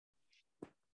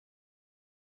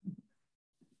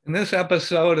In this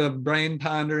episode of Brain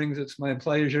Ponderings, it's my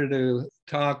pleasure to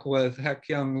talk with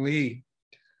Hey-Kyoung Lee,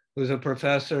 who's a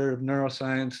professor of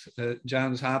neuroscience at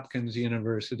Johns Hopkins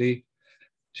University.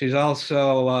 She's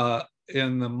also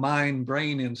in the Mind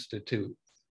Brain Institute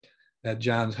at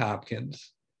Johns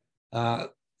Hopkins.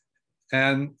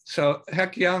 And so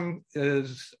Hey-Kyoung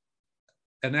is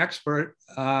an expert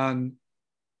on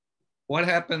what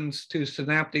happens to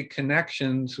synaptic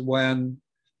connections when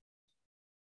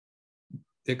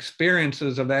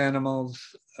experiences of animals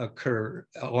occur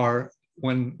or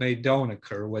when they don't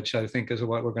occur, which I think is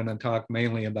what we're going to talk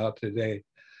mainly about today.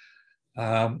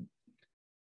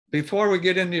 Before we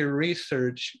get into your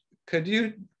research, could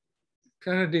you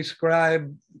kind of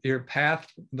describe your path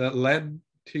that led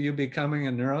to you becoming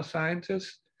a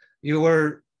neuroscientist?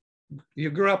 You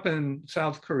grew up in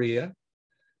South Korea.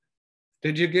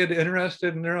 Did you get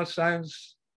interested in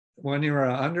neuroscience when you were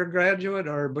an undergraduate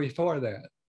or before that?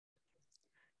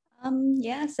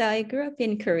 Yeah, so I grew up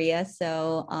in Korea.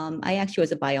 So I actually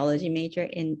was a biology major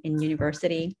in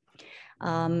university.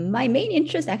 My main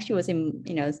interest actually was in,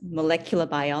 molecular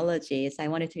biology. So I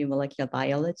wanted to be a molecular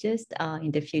biologist in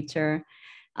the future.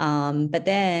 But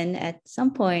then at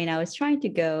some point, I was trying to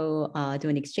go do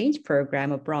an exchange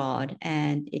program abroad,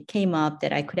 and it came up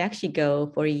that I could actually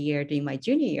go for a year during my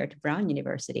junior year to Brown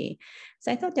University.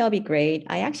 So I thought that would be great.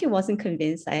 I actually wasn't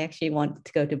convinced. I actually wanted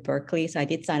to go to Berkeley. So I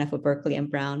did sign up for Berkeley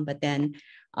and Brown, but then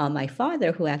my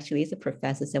father, who actually is a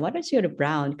professor, said, why don't you go to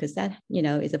Brown? Because that,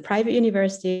 is a private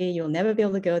university. You'll never be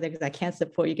able to go there because I can't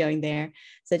support you going there.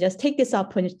 So just take this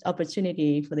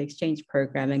opportunity for the exchange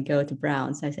program and go to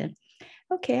Brown. So I said,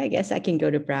 okay, I guess I can go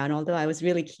to Brown, although I was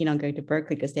really keen on going to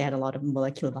Berkeley because they had a lot of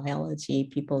molecular biology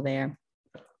people there.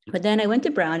 But then I went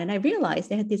to Brown and I realized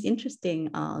they had these interesting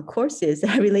courses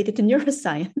that are related to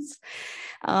neuroscience.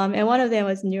 And one of them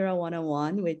was Neuro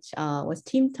 101, which was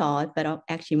team taught, but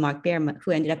actually Mark Baer,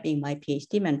 who ended up being my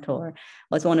PhD mentor,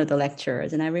 was one of the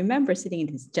lecturers. And I remember sitting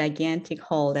in this gigantic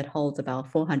hall that holds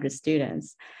about 400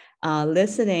 students,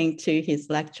 listening to his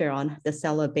lecture on the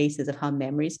cellular basis of how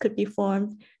memories could be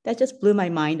formed. That just blew my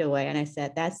mind away. And I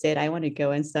said, that's it. I want to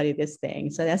go and study this thing.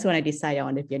 So that's when I decided I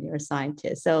wanted to be a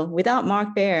neuroscientist. So without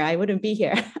Mark Baer, I wouldn't be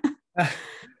here.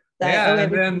 Yeah,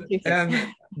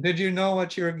 and did you know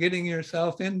what you were getting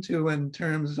yourself into in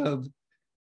terms of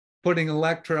putting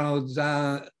electrodes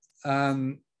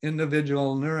on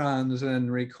individual neurons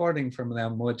and recording from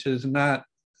them, which is not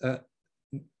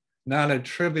a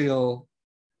trivial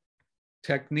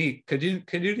technique? Could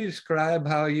you describe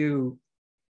how you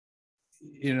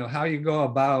go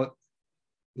about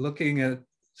looking at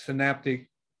synaptic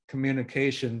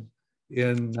communication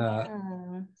in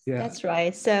That's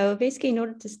right. So basically, in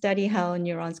order to study how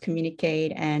neurons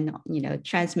communicate and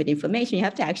transmit information, you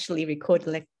have to actually record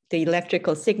the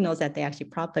electrical signals that they actually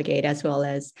propagate, as well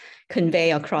as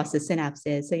convey across the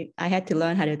synapses. So I had to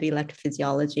learn how to do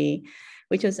electrophysiology,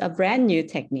 which was a brand new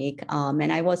technique.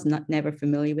 And I was never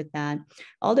familiar with that.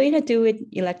 Although it had to do with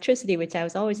electricity, which I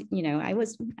was always, I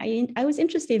was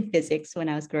interested in physics when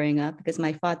I was growing up because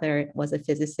my father was a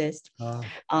physicist.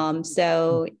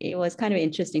 So it was kind of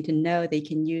interesting to know they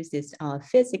can use this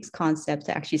physics concept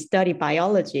to actually study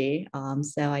biology.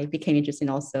 So I became interested in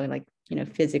also like,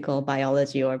 physical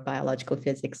biology or biological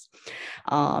physics.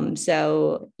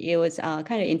 So it was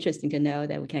kind of interesting to know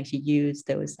that we can actually use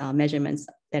those measurements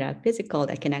that are physical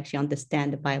that can actually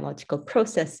understand the biological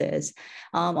processes.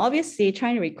 Obviously,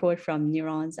 trying to record from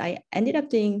neurons, I ended up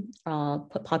doing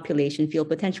population field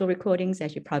potential recordings,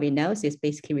 as you probably know. So it's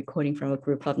basically recording from a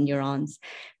group of neurons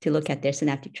to look at their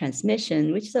synaptic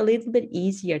transmission, which is a little bit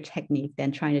easier technique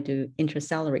than trying to do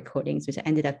intracellular recordings, which I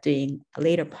ended up doing a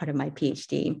later part of my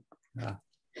PhD. Yeah.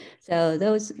 So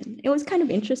it was kind of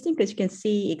interesting because you can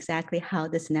see exactly how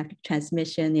the synaptic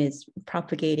transmission is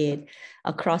propagated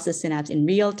across the synapse in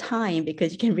real time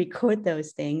because you can record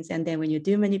those things. And then when you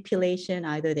do manipulation,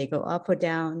 either they go up or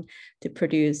down to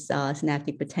produce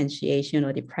synaptic potentiation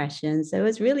or depression. So it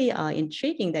was really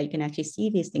intriguing that you can actually see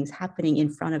these things happening in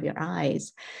front of your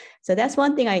eyes. So that's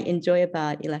one thing I enjoy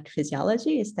about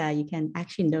electrophysiology is that you can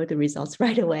actually know the results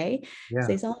right away. Yeah.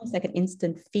 So it's almost like an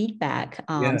instant feedback.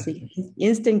 Yeah. So you can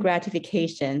instant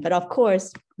gratification. But of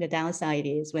course, the downside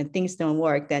is when things don't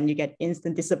work, then you get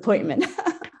instant disappointment.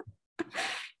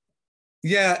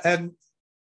 Yeah,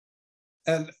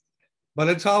 but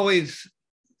it's always,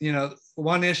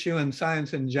 one issue in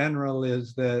science in general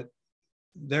is that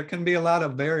there can be a lot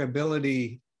of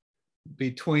variability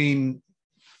between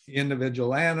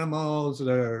individual animals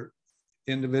or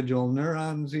individual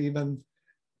neurons even.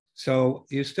 So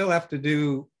you still have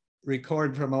to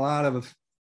record from a lot of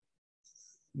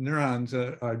neurons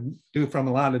are do from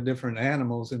a lot of different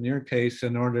animals in your case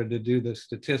in order to do the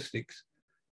statistics.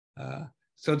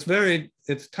 So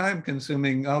it's time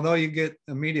consuming, although you get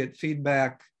immediate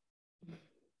feedback,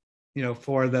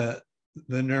 for the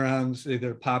neurons,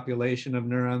 either population of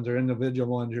neurons or individual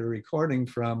ones you're recording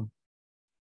from.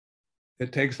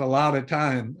 It takes a lot of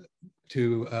time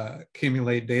to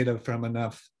accumulate data from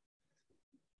enough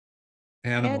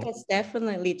animals. Yeah, that's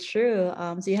definitely true.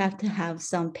 So you have to have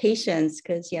some patience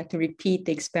because you have to repeat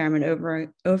the experiment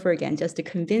over again just to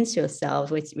convince yourself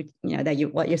that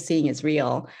what you're seeing is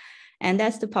real. And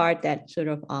that's the part that sort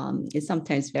of is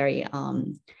sometimes very,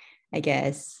 I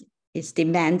guess, is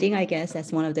demanding. I guess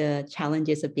that's one of the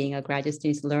challenges of being a graduate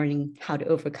student, is learning how to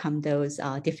overcome those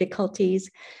difficulties.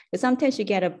 Because sometimes you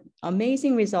get an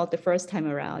amazing result the first time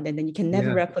around, and then you can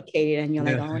never replicate it, and you're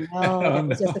like, oh no, that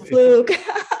was just a fluke.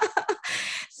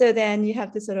 So then you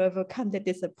have to sort of overcome the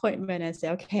disappointment and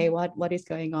say, okay, what is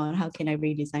going on? How can I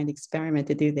redesign the experiment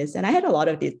to do this? And I had a lot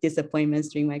of disappointments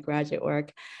during my graduate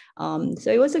work.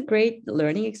 So it was a great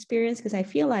learning experience because I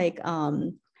feel like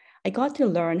I got to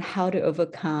learn how to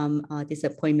overcome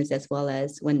disappointments, as well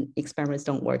as when experiments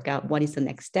don't work out, what is the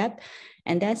next step?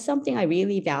 And that's something I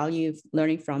really value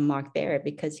learning from Mark there,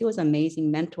 because he was an amazing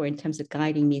mentor in terms of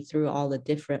guiding me through all the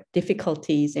different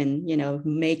difficulties and,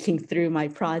 making through my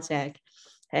project.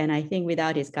 And I think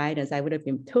without his guidance, I would have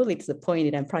been totally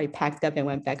disappointed and probably packed up and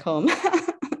went back home.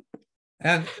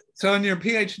 And so in your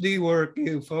PhD work,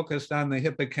 you focused on the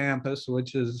hippocampus,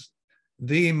 which is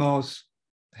the most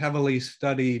heavily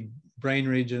studied brain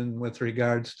region with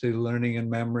regards to learning and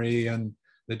memory and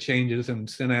the changes in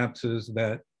synapses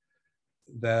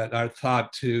that are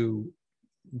thought to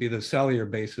be the cellular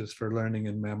basis for learning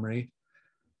and memory.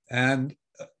 And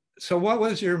so what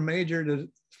was your major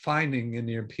finding in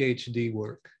your PhD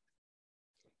work?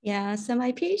 Yeah, so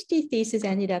my PhD thesis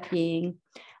ended up being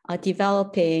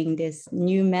developing this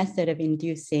new method of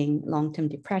inducing long-term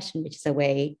depression, which is a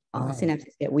way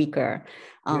synapses get weaker,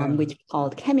 which is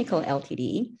called chemical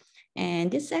LTD.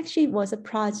 And this actually was a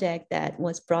project that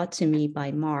was brought to me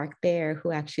by Mark Baer,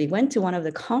 who actually went to one of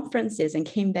the conferences and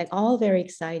came back all very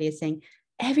excited, saying,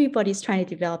 everybody's trying to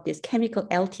develop this chemical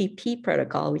LTP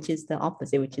protocol, which is the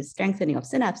opposite, which is strengthening of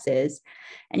synapses.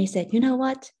 And he said, you know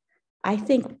what? I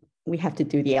think we have to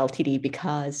do the LTD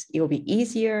because it will be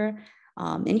easier.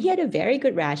 And he had a very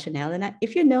good rationale. And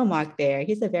if you know Mark Baer,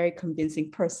 he's a very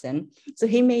convincing person. So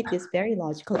he made this very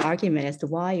logical argument as to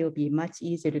why it will be much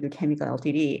easier to do chemical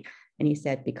LTD. And he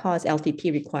said, because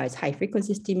LTP requires high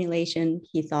frequency stimulation,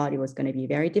 he thought it was going to be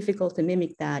very difficult to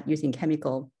mimic that using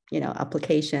chemical,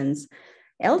 applications.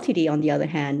 LTD, on the other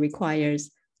hand,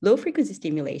 requires low frequency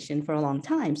stimulation for a long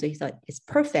time. So he thought it's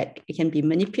perfect. It can be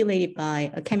manipulated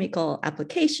by a chemical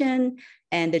application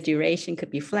and the duration could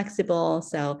be flexible.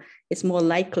 So it's more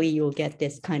likely you'll get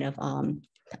this kind of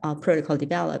protocol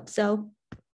developed. So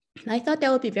I thought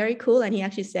that would be very cool. And he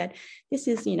actually said, this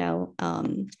is,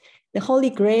 the holy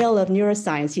grail of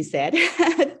neuroscience, he said.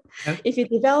 If you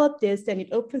develop this, then it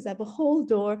opens up a whole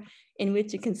door in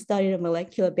which you can study on a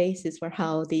molecular basis for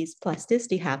how these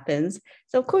plasticity happens.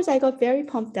 So of course I got very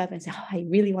pumped up and said, oh, I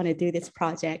really want to do this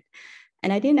project.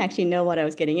 And I didn't actually know what I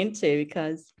was getting into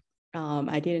because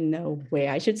I didn't know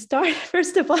where I should start,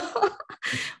 first of all.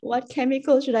 What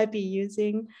chemical should I be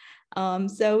using?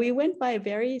 So we went by a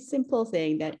very simple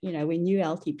thing that, we knew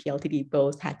LTP, LTD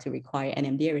both had to require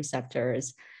NMDA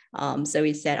receptors. So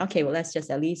we said, okay, well, let's just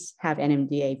at least have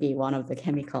NMDA be one of the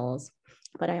chemicals.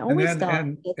 But I always thought...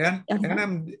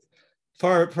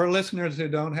 For listeners who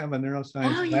don't have a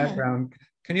neuroscience background,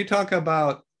 can you talk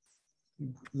about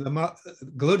the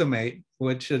glutamate,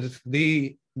 which is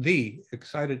the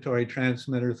excitatory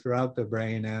transmitter throughout the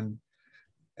brain,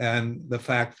 and the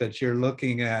fact that you're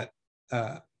looking at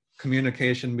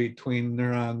communication between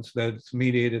neurons that's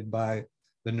mediated by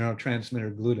the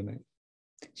neurotransmitter glutamate?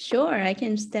 Sure, I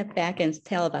can step back and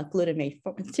tell about glutamate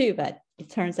too, but it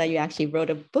turns out you actually wrote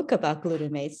a book about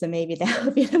glutamate, so maybe that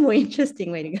would be the more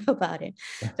interesting way to go about it.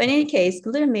 But in any case,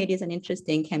 glutamate is an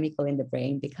interesting chemical in the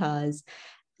brain because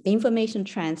the information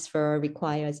transfer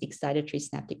requires excitatory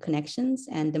synaptic connections,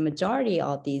 and the majority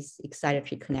of these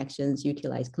excitatory connections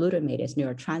utilize glutamate as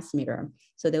neurotransmitter.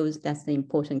 So that's the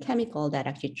important chemical that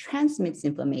actually transmits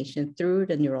information through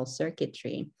the neural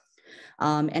circuitry.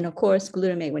 And of course,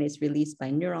 glutamate, when it's released by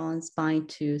neurons, bind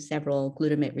to several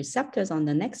glutamate receptors on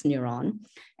the next neuron.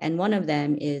 And one of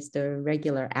them is the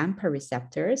regular AMPA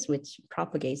receptors, which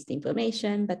propagates the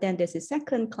information. But then there's a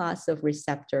second class of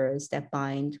receptors that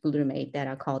bind glutamate that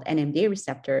are called NMDA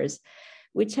receptors,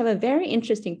 which have a very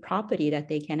interesting property that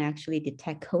they can actually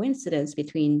detect coincidence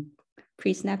between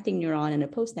presynaptic neuron and a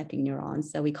postsynaptic neuron.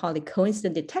 So we call it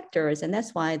coincident detectors. And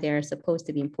that's why they're supposed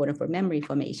to be important for memory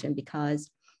formation, because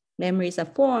memories are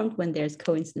formed when there's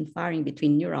coincident firing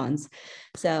between neurons.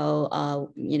 So,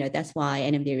 that's why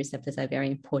NMDA receptors are a very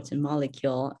important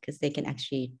molecule, because they can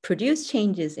actually produce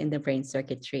changes in the brain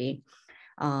circuitry.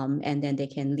 And then they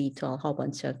can lead to a whole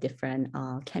bunch of different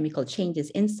chemical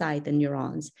changes inside the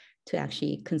neurons to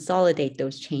actually consolidate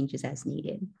those changes as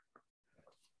needed.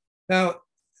 Now,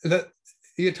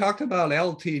 you talked about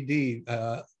LTD,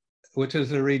 which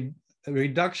is a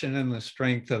reduction in the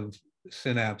strength of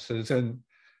synapses. And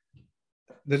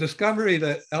the discovery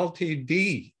that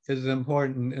LTD is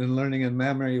important in learning and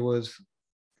memory was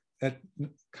at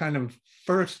kind of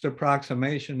first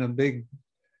approximation a big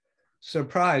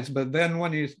surprise. But then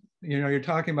when you're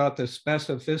talking about the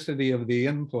specificity of the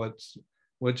inputs,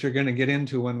 which you're going to get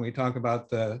into when we talk about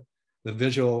the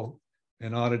visual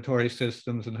and auditory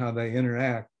systems and how they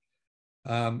interact.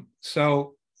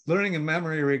 So learning and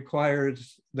memory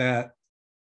requires that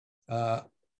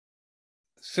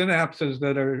synapses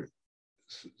that are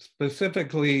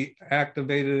specifically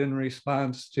activated in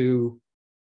response to,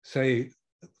 say,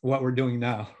 what we're doing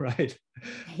now, right?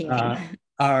 Yeah.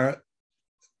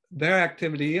 Their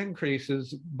activity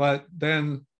increases, but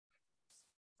then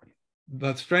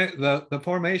the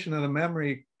formation of the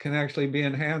memory can actually be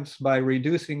enhanced by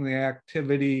reducing the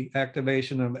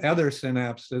activation of other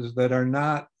synapses that are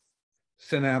not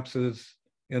synapses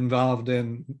involved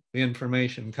in the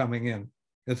information coming in.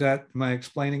 Am I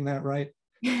explaining that right?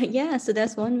 Yeah, so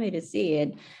that's one way to see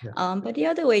it. Yeah. But the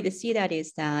other way to see that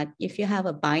is that if you have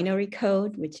a binary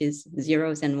code, which is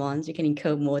zeros and ones, you can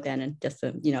encode more than just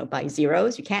by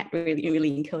zeros. You can't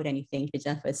really encode anything. You just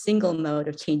have a single mode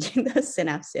of changing the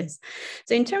synapses.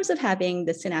 So in terms of having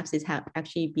the synapses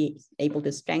actually be able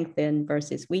to strengthen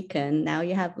versus weaken, now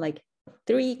you have like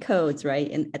 3 codes,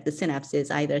 right? At the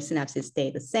synapses, either synapses stay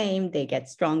the same, they get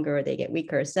stronger, they get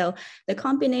weaker. So the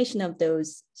combination of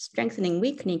those strengthening,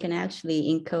 weakening can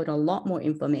actually encode a lot more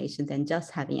information than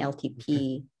just having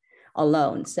LTP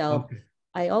alone. So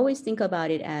I always think about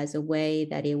it as a way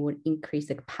that it would increase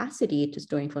the capacity to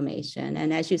store information.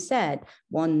 And as you said,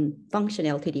 one function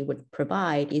LTD would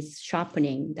provide is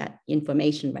sharpening that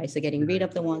information, right? So getting rid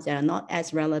of the ones that are not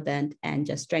as relevant and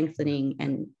just strengthening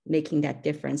and making that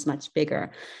difference much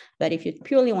bigger. But if you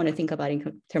purely want to think about it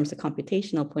in terms of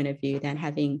computational point of view, then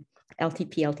having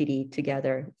LTP, LTD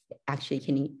together actually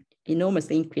can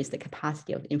enormously increase the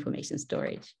capacity of information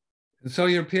storage. So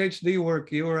your PhD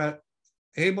work, you were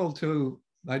able to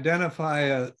identify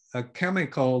a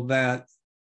chemical that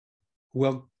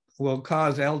will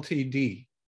cause LTD.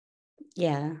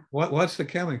 Yeah. What's the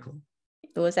chemical?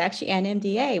 It was actually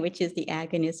NMDA, which is the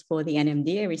agonist for the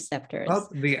NMDA receptors. Oh,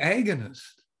 the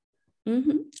agonist.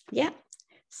 Mm-hmm. Yeah.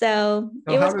 So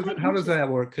how does that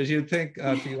work? Because you think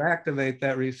if you activate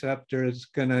that receptor, it's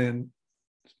going to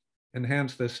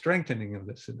enhance the strengthening of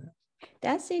the synapse.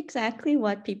 That's exactly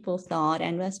what people thought,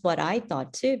 and that's what I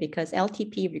thought too, because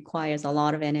LTP requires a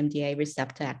lot of NMDA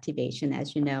receptor activation,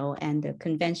 as you know, and the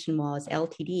convention was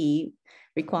LTD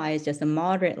requires just a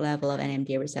moderate level of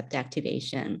NMDA receptor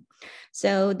activation.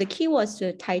 So the key was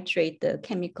to titrate the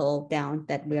chemical down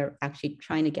that we're actually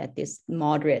trying to get this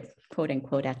moderate, quote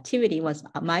unquote, activity was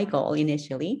my goal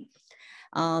initially.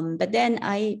 But then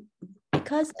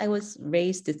because I was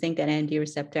raised to think that NMDA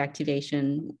receptor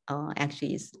activation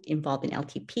actually is involved in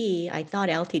LTP, I thought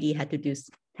LTD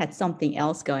had something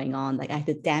else going on. Like I had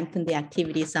to dampen the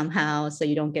activity somehow so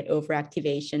you don't get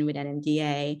overactivation with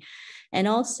NMDA. And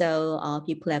also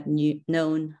people have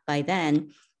known by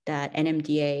then that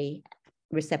NMDA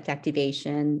receptor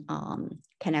activation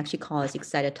can actually cause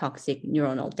excitotoxic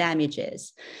neuronal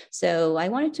damages. So I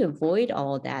wanted to avoid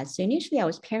all of that. So initially I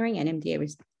was pairing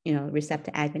NMDA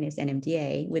receptor agonist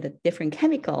NMDA with a different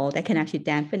chemical that can actually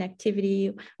dampen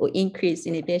activity or increase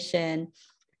inhibition.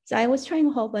 So I was trying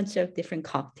a whole bunch of different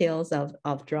cocktails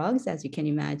of drugs, as you can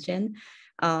imagine,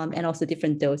 and also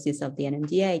different doses of the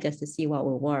NMDA just to see what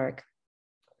will work.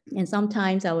 And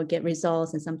sometimes I would get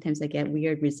results and sometimes I get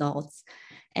weird results.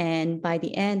 And by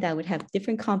the end, I would have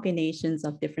different combinations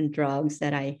of different drugs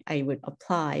that I would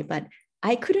apply, but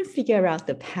I couldn't figure out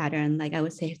the pattern. Like I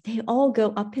would say, they all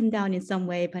go up and down in some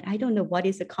way, but I don't know what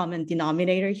is the common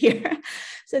denominator here.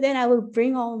 So then I would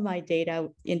bring all my data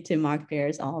into Mark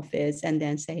Baer's office and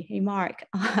then say, hey, Mark,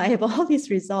 I have all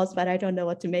these results, but I don't know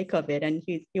what to make of it. And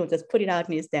he will just put it out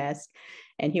on his desk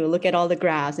and he will look at all the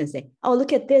graphs and say, oh,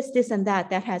 look at this, this, and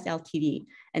that has LTD.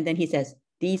 And then he says,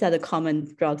 these are the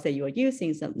common drugs that you are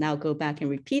using. So now go back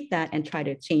and repeat that and try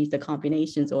to change the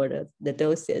combinations or the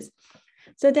doses.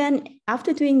 So then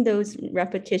after doing those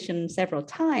repetitions several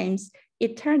times,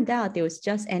 it turned out there was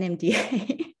just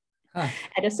NMDA. Huh.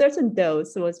 At a certain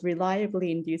dose was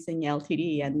reliably inducing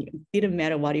LTD, and it didn't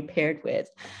matter what it paired with.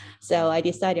 So I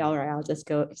decided, all right, I'll just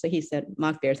go. So he said,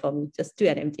 Mark Baer told me, just do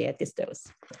NMDA at this dose.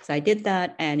 So I did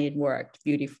that and it worked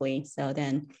beautifully. So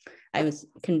then I was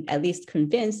at least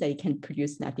convinced that it can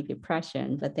produce synaptic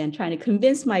depression, but then trying to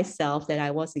convince myself that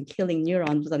I wasn't killing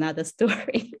neurons was another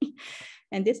story.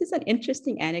 And this is an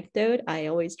interesting anecdote I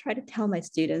always try to tell my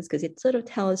students, because it sort of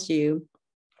tells you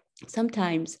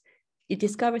sometimes you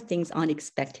discover things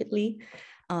unexpectedly.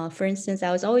 For instance,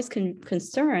 I was always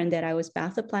concerned that I was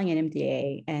bath applying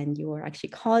NMDA and you were actually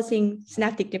causing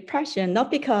synaptic depression,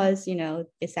 not because,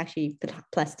 it's actually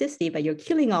plasticity, but you're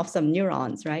killing off some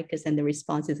neurons, right? Because then the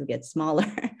responses will get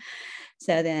smaller.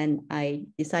 So then I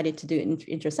decided to do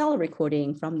intracellular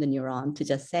recording from the neuron to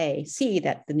just see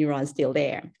that the neuron is still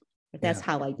there. That's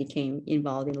how I became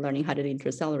involved in learning how to do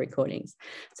intracellular recordings.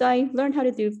 So I learned how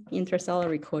to do intracellular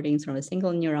recordings from a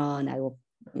single neuron. I will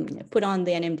put on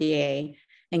the NMDA,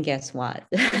 and guess what?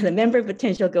 The membrane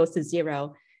potential goes to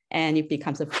 0 and it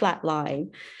becomes a flat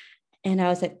line. And I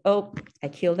was like, oh, I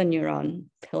killed the neuron,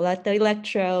 pull out the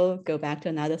electrode, go back to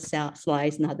another cell,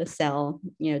 slice another cell,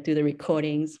 do the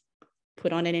recordings,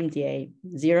 put on NMDA,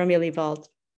 0 millivolt,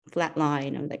 flat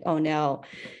line. I'm like, oh no.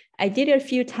 I did it a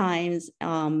few times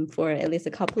for at least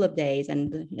a couple of days.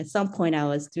 And at some point I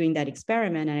was doing that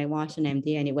experiment and I watched an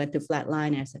MD and it went to flatline.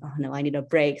 And I said, oh no, I need a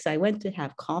break. So I went to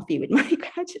have coffee with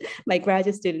my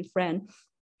graduate student friend.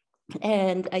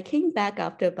 And I came back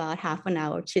after about half an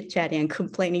hour chit-chatting and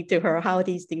complaining to her how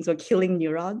these things were killing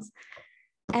neurons.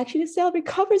 Actually, the cell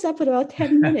recovers after about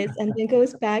 10 minutes and then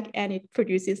goes back and it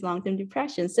produces long-term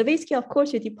depression. So basically, of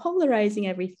course, you're depolarizing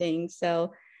everything.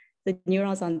 So the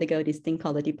neurons undergo this thing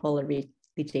called a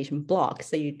depolarization block.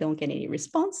 So you don't get any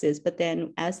responses. But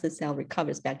then as the cell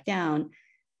recovers back down,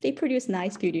 they produce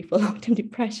nice, beautiful long-term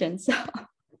depression. So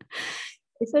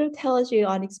it sort of tells you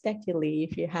unexpectedly,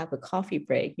 if you have a coffee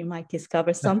break, you might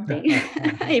discover something.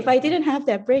 If I didn't have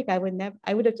that break, I would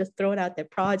have just thrown out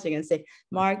that project and say,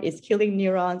 Mark, it's killing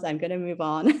neurons. I'm going to move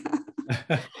on.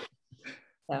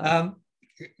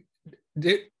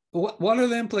 What are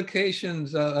the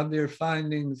implications of your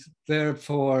findings there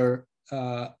for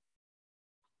the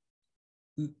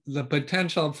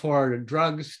potential for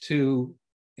drugs to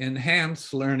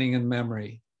enhance learning and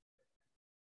memory?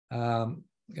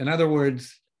 In other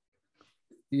words,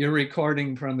 you're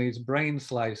recording from these brain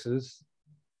slices.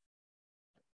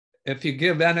 If you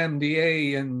give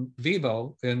NMDA in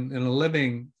vivo, in a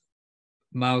living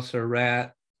mouse or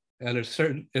rat, is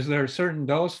there a certain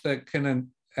dose that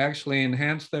can actually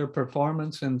enhance their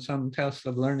performance in some tests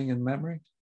of learning and memory?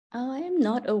 I am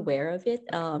not aware of it.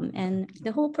 And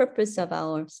the whole purpose of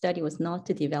our study was not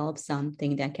to develop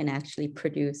something that can actually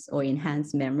produce or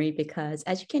enhance memory, because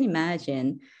as you can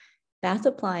imagine, bath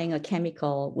applying a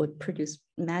chemical would produce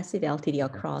massive LTD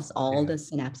across all the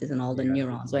synapses and all the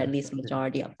neurons, or at least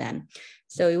majority of them.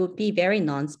 So it would be very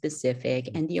non-specific.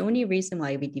 And the only reason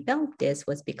why we developed this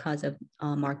was because of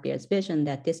Mark Baer's vision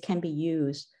that this can be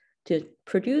used to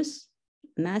produce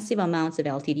massive amounts of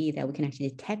LTD that we can actually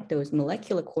detect those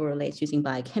molecular correlates using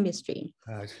biochemistry.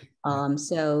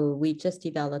 So we just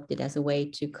developed it as a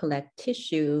way to collect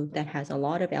tissue that has a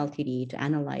lot of LTD to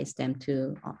analyze them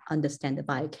to understand the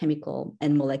biochemical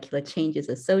and molecular changes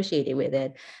associated with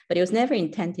it. But it was never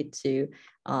intended to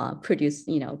produce,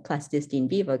 plasticity in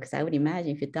vivo, because I would imagine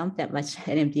if you dump that much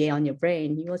NMDA on your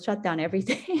brain, you will shut down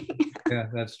everything. Yeah,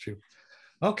 that's true.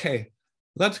 Okay,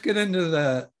 let's get into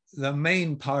the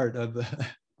main part of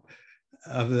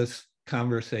this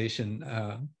conversation,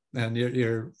 and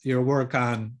your work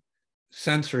on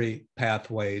sensory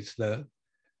pathways, the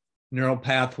neural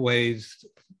pathways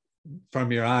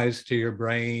from your eyes to your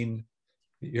brain,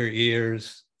 your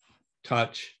ears,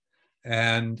 touch,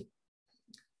 and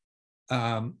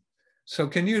so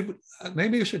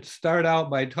maybe you should start out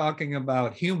by talking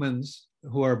about humans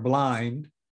who are blind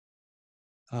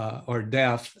or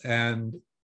deaf, and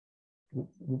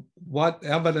what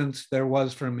evidence there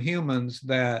was from humans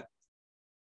that,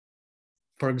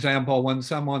 for example, when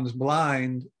someone's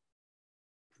blind,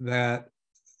 that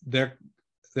there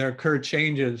occur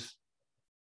changes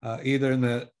either in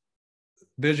the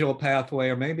visual pathway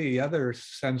or maybe other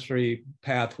sensory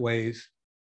pathways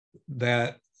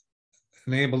that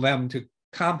enable them to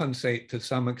compensate to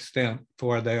some extent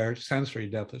for their sensory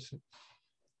deficit.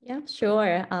 Yeah,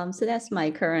 sure. So that's my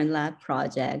current lab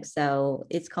project. So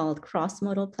it's called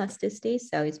cross-modal plasticity.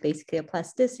 So it's basically a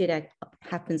plasticity that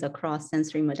happens across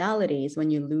sensory modalities when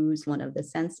you lose one of the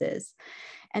senses.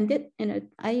 And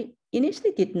I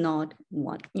initially did not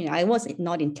want, I was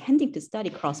not intending to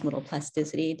study cross-modal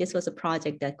plasticity. This was a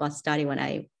project that got started when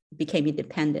I became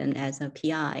independent as a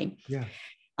PI. Yeah.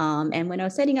 And when I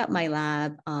was setting up my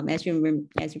lab, as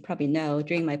you probably know,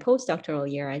 during my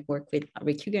postdoctoral year, I worked with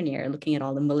Rick Hugoneer looking at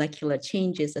all the molecular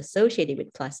changes associated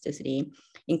with plasticity,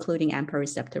 including AMPA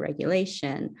receptor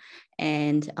regulation.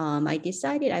 And I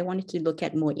decided I wanted to look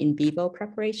at more in vivo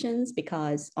preparations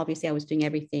because obviously I was doing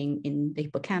everything in the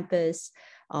hippocampus,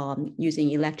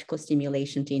 using electrical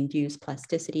stimulation to induce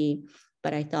plasticity.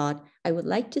 But I thought I would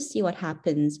like to see what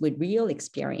happens with real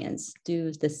experience.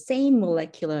 Do the same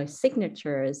molecular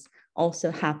signatures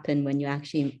also happen when you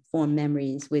actually form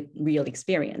memories with real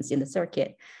experience in the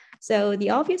circuit? So the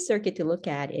obvious circuit to look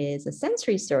at is a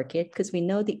sensory circuit because we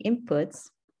know the inputs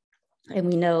and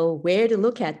we know where to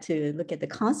look at the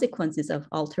consequences of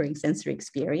altering sensory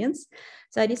experience.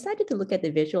 So I decided to look at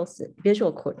the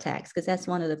visual cortex because that's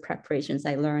one of the preparations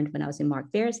I learned when I was in Mark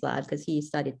Baer's lab because he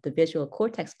studied the visual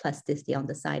cortex plasticity on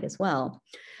the side as well.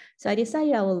 So I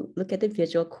decided I will look at the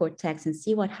visual cortex and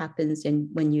see what happens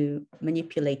when you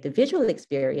manipulate the visual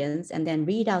experience and then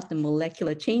read out the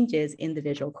molecular changes in the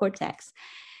visual cortex.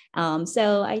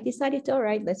 So I decided to, all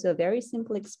right, let's do a very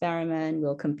simple experiment.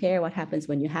 We'll compare what happens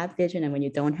when you have vision and when you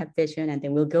don't have vision, and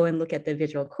then we'll go and look at the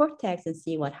visual cortex and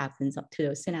see what happens up to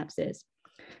those synapses.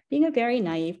 Being a very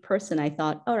naive person, I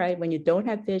thought, all right, when you don't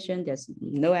have vision, there's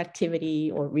no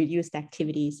activity or reduced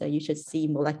activity, so you should see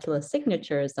molecular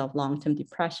signatures of long-term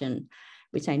depression,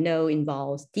 which I know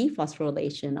involves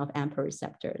dephosphorylation of AMPA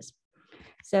receptors.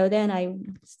 So then I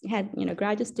had,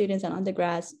 graduate students and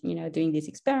undergrads, doing these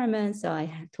experiments. So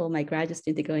I told my graduate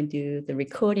student to go and do the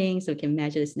recording so we can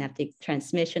measure the synaptic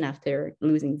transmission after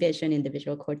losing vision in the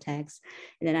visual cortex.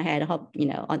 And then I had,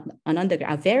 an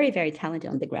undergrad, a very, very talented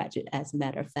undergraduate, as a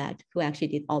matter of fact, who actually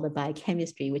did all the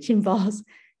biochemistry, which involves,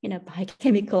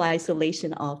 biochemical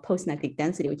isolation of postsynaptic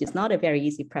density, which is not a very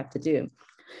easy prep to do.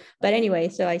 But anyway,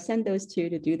 so I sent those two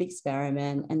to do the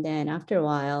experiment. And then after a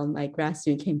while, my grad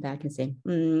student came back and said,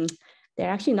 they're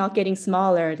actually not getting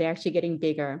smaller. They're actually getting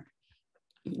bigger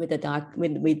with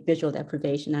with visual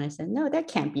deprivation. And I said, no, that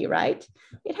can't be right.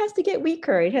 It has to get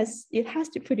weaker. It has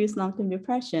to produce long-term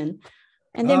depression.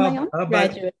 And then my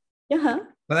undergraduate.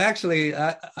 But actually,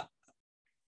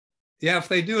 if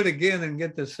they do it again and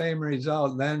get the same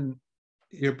result, then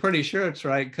you're pretty sure it's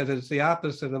right because it's the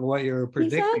opposite of what you're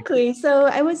predicting. Exactly. So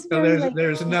I was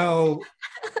there's no,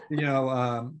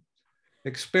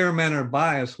 experimenter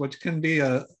bias, which can be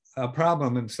a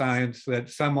problem in science that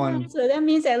someone... Yeah, so that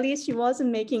means at least she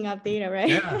wasn't making up data, right?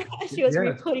 Yeah. She was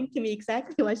reporting to me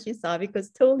exactly what she saw because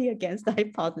totally against the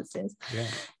hypothesis. Yeah.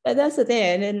 But that's the thing.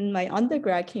 And then my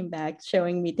undergrad came back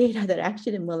showing me data that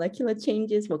actually the molecular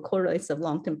changes were correlates of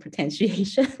long-term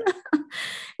potentiation.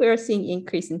 We were seeing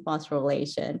increase in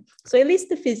phosphorylation. So at least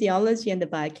the physiology and the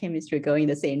biochemistry were going in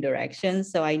the same direction.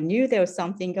 So I knew there was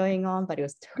something going on, but it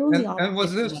was totally opposite. And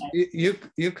was this,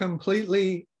 you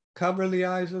completely cover the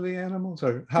eyes of the animals,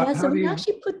 or how so we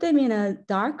actually put them in a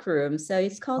dark room. So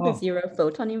it's called the zero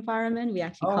photon environment. We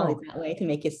actually call it that way to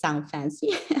make it sound fancy.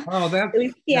 Oh, that's... So we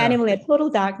see the animal in total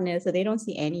darkness, so they don't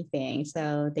see anything.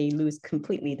 So they lose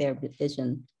completely their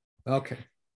vision. Okay.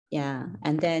 Yeah,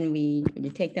 and then you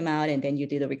take them out and then you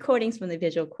do the recordings from the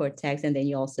visual cortex, and then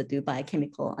you also do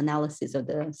biochemical analysis of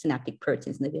the synaptic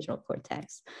proteins in the visual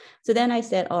cortex. So then I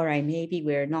said, all right, maybe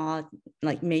we're not,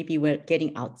 maybe we're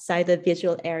getting outside the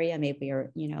visual area, maybe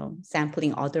we're,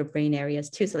 sampling other brain areas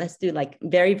too. So let's do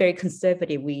very, very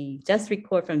conservative. We just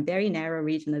record from very narrow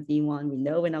region of V1. We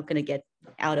know we're not going to get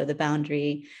out of the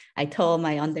boundary. I told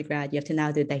my undergrad, you have to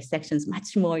now do dissections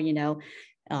much more,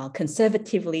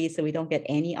 conservatively, so we don't get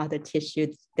any other tissue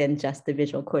than just the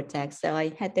visual cortex. So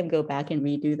I had them go back and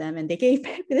redo them, and they gave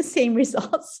back the same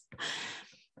results.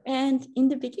 And in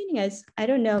the beginning, I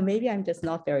don't know, maybe I'm just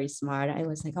not very smart. I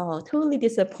was like, oh, totally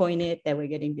disappointed that we're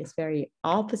getting this very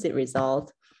opposite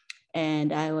result.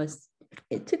 And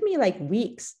it took me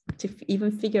weeks to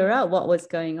even figure out what was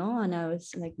going on. I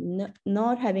was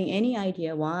not having any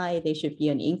idea why there should be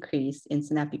an increase in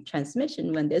synaptic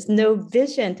transmission when there's no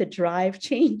vision to drive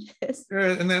changes.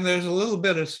 Sure. And then there's a little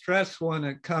bit of stress when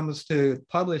it comes to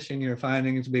publishing your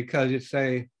findings because you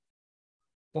say,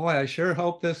 boy, I sure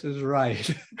hope this is right.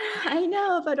 I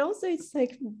know, but also it's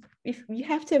if you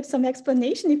have to have some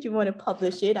explanation if you want to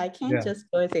publish it. I can't just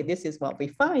go and say, this is what we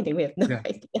find, and we have no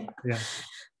idea. Yeah.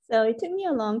 So it took me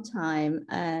a long time.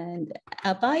 And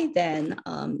by then,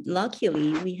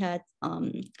 luckily, we had,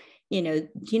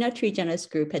 Gina Trijan's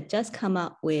group had just come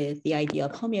up with the idea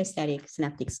of homeostatic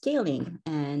synaptic scaling.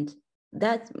 And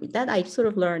that I sort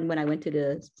of learned when I went to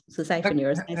the Society for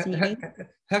Neuroscience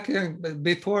meeting.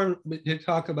 Before you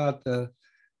talk about the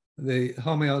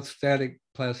homeostatic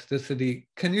plasticity,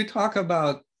 can you talk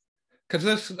about,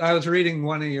 because I was reading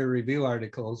one of your review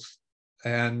articles,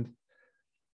 and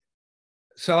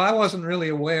so I wasn't really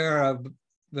aware of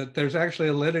that there's actually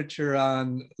a literature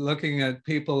on looking at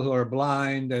people who are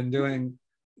blind and doing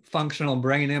functional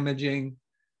brain imaging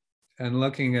and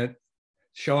looking at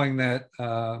showing that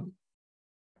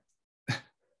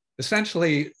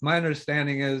essentially my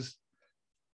understanding is,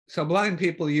 so blind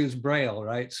people use Braille,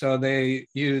 right? So they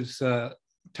use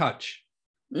touch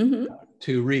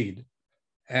to read.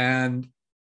 And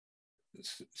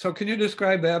so can you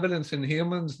describe the evidence in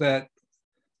humans that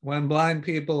when blind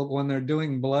people, when they're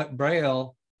doing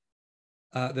Braille,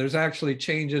 there's actually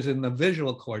changes in the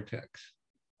visual cortex?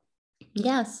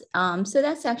 Yes, so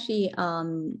that's actually,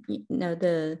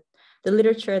 the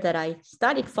literature that I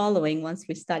started following once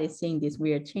we started seeing these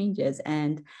weird changes.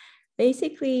 And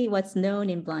basically, what's known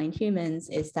in blind humans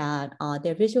is that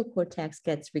their visual cortex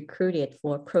gets recruited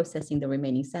for processing the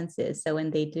remaining senses. So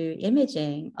when they do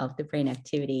imaging of the brain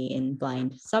activity in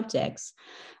blind subjects,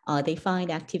 they find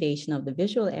activation of the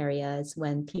visual areas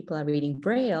when people are reading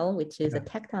Braille, which is a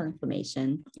tactile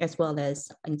information, as well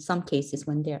as in some cases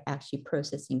when they're actually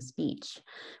processing speech,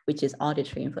 which is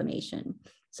auditory information.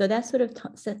 So that sort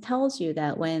of tells you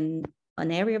that when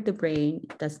an area of the brain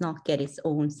does not get its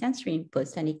own sensory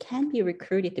inputs, and it can be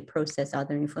recruited to process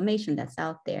other information that's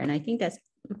out there. And I think that's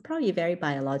probably very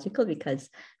biological, because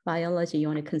biology, you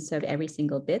want to conserve every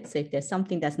single bit. So if there's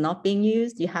something that's not being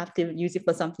used, you have to use it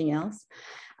for something else.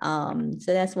 So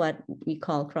that's what we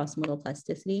call cross-modal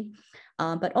plasticity.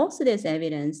 But also there's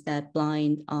evidence that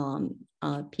blind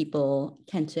people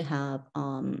tend to have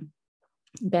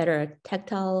better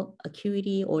tactile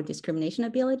acuity or discrimination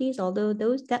abilities, although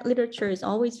that literature is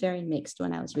always very mixed.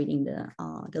 When I was reading the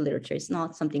literature, it's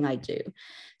not something I do.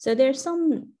 So there's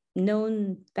some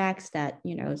known facts that,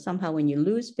 somehow when you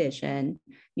lose vision,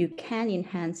 you can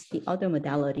enhance the other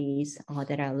modalities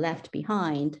that are left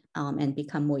behind and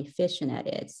become more efficient at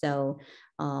it. So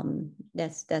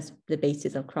that's the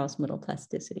basis of cross-modal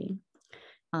plasticity.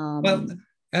 Well,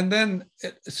 and then,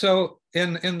 so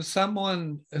in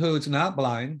someone who's not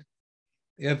blind,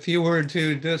 if you were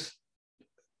to just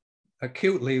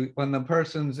acutely, when the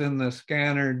person's in the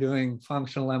scanner doing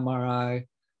functional MRI,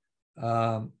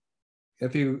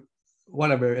 if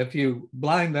you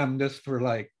blind them just for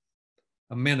like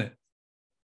a minute,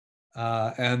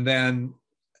 and then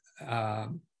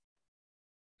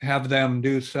have them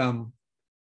do some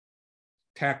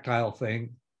tactile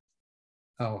thing.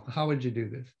 Oh, how would you do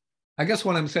this? I guess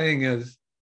what I'm saying is,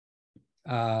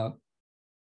 how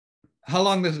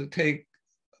long does it take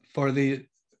for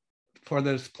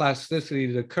this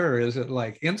plasticity to occur? Is it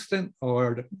like instant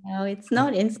or? No, it's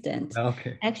not instant.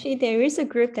 Okay. Actually, there is a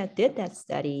group that did that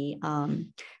study.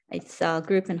 It's a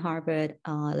group in Harvard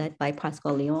led by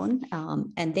Pascal Leon,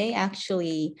 and they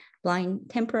actually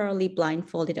temporarily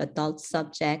blindfolded adult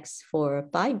subjects for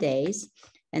 5 days.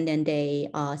 And then they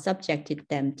subjected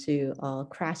them to a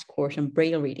crash course on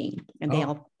Braille reading. And they,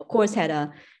 of course, had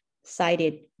a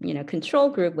cited control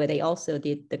group where they also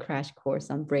did the crash course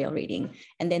on Braille reading.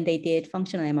 And then they did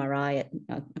functional MRI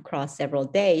across several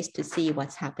days to see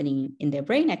what's happening in their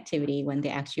brain activity when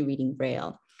they're actually reading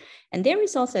Braille. And their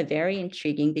results are very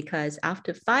intriguing, because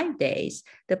after 5 days,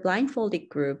 the blindfolded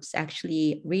groups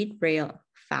actually read Braille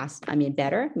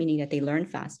better, meaning that they learn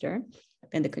faster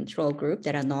than the control group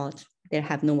that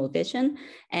have normal vision.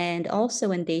 And also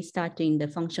when they start doing the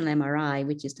functional MRI,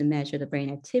 which is to measure the brain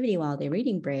activity while they're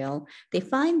reading Braille, they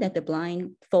find that the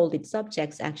blindfolded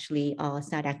subjects actually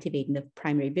start activating the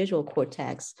primary visual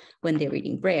cortex when they're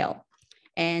reading Braille.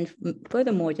 And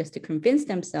furthermore, just to convince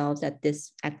themselves that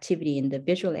this activity in the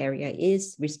visual area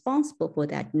is responsible for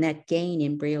that net gain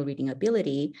in Braille reading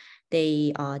ability,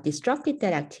 they disrupted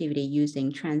that activity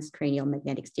using transcranial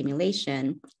magnetic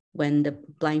stimulation when the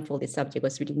blindfolded subject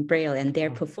was reading Braille, and their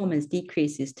performance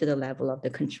decreases to the level of the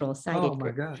control sighted group. Oh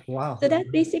my gosh, wow. So that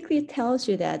basically tells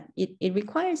you that it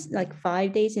requires like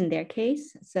 5 days in their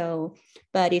case. So,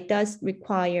 but it does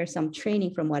require some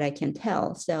training from what I can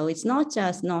tell. So it's not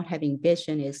just not having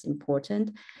vision is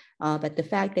important, but the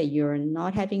fact that you're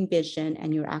not having vision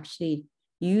and you're actually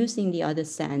using the other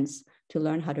sense to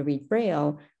learn how to read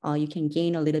Braille, you can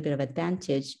gain a little bit of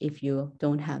advantage if you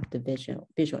don't have the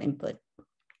visual input.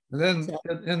 Then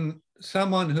in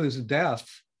someone who's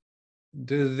deaf,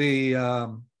 do the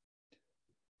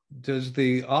does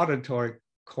the auditory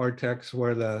cortex,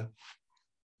 where the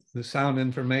sound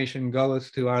information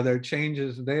goes to, are there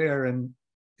changes there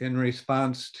in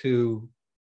response to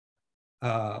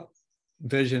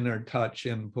vision or touch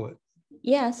input?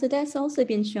 Yeah, so that's also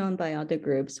been shown by other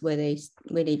groups where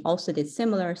they also did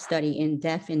similar study in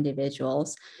deaf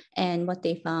individuals. And what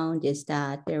they found is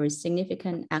that there is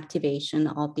significant activation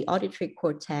of the auditory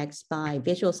cortex by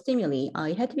visual stimuli.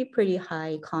 It had to be pretty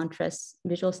high contrast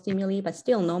visual stimuli, but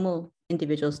still normal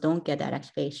individuals don't get that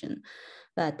activation,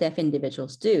 but deaf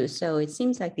individuals do. So it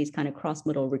seems like these kind of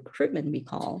cross-modal recruitment we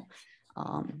call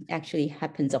actually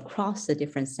happens across the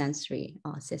different sensory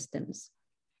systems.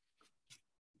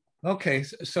 Okay,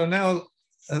 so now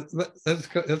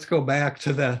let's go back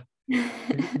to the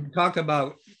talk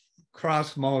about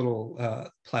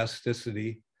cross-modal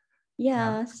plasticity.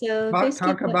 Yeah, so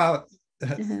talk about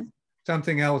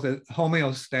something else,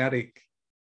 homeostatic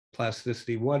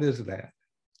plasticity. What is that?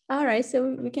 All right,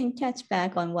 so we can catch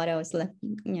back on what I was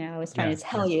trying to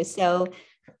tell you. So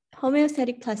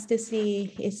homeostatic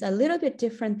plasticity is a little bit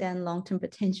different than long-term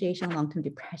potentiation, long-term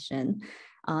depression.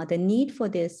 The need for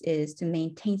this is to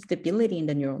maintain stability in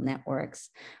the neural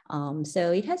networks.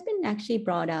 So it has been actually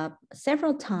brought up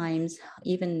several times,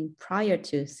 even prior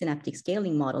to synaptic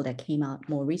scaling model that came out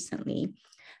more recently,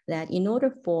 that in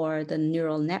order for the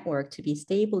neural network to be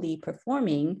stably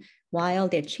performing while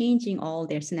they're changing all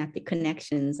their synaptic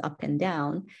connections up and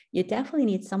down, you definitely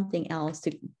need something else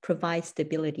to provide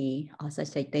stability,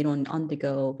 such that they don't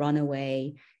undergo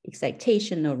runaway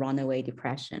excitation or runaway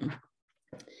depression.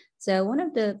 So one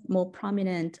of the more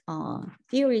prominent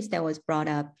theories that was brought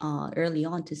up early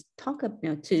on to talk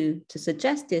about, to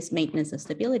suggest this maintenance of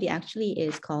stability actually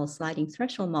is called sliding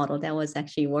threshold model. That was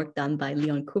actually work done by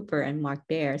Leon Cooper and Mark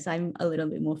Baer. So I'm a little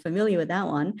bit more familiar with that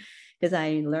one because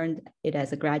I learned it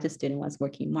as a graduate student when I was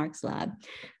working in Mark's lab.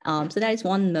 So that is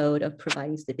one mode of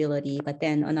providing stability, but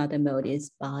then another mode is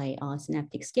by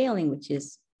synaptic scaling, which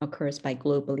occurs by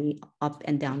globally up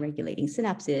and down regulating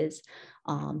synapses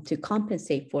to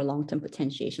compensate for long-term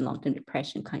potentiation, long-term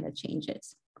depression kind of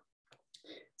changes.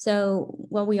 So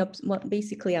what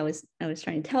basically I was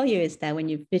trying to tell you is that when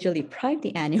you visually deprive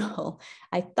the animal,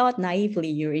 I thought naively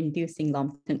you're inducing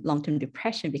long-term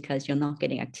depression because you're not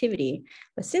getting activity.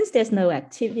 But since there's no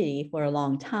activity for a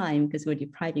long time, because we're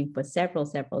depriving for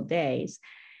several days,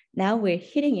 now we're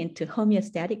hitting into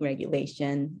homeostatic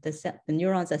regulation. The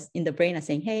neurons in the brain are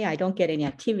saying, hey, I don't get any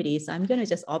activity, so I'm going to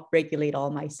just upregulate all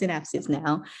my synapses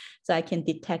now so I can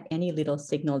detect any little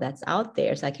signal that's out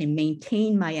there so I can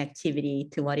maintain my activity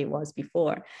to what it was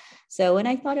before. So when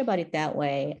I thought about it that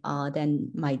way, then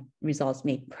my results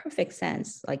made perfect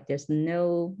sense. Like there's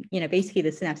no, basically the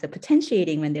synapses are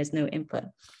potentiating when there's no input.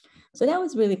 So that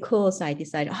was really cool. So I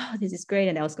decided, oh, this is great.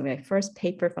 And that was going to be my first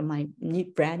paper from my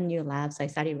brand new lab. So I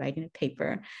started writing a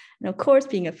paper. And of course,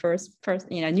 being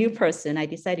a new person, I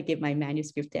decided to give my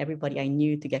manuscript to everybody I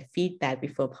knew to get feedback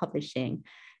before publishing.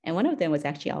 And one of them was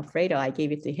actually Alfredo. I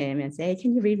gave it to him and said, hey,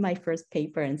 can you read my first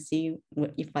paper and see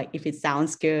if it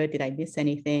sounds good? Did I miss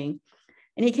anything?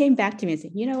 And he came back to me and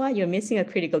said, you know what, you're missing a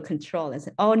critical control. I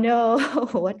said, oh no,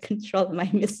 what control am I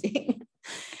missing?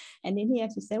 And then he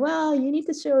actually said, well, you need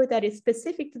to show that it's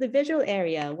specific to the visual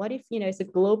area. What if, it's a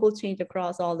global change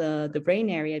across all the brain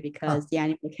area because the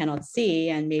animal cannot see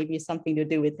and maybe something to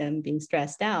do with them being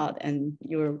stressed out and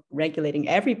you're regulating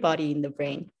everybody in the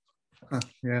brain.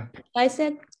 Yeah. I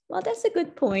said, well, that's a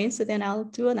good point. So then I'll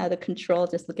do another control,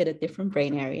 just look at a different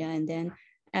brain area. And then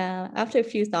after a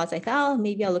few thoughts, I thought,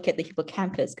 maybe I'll look at the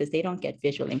hippocampus because they don't get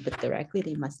visual input directly.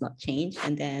 They must not change.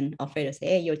 And then Alfredo said,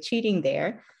 hey, you're cheating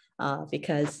there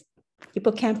because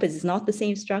hippocampus is not the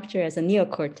same structure as a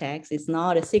neocortex. It's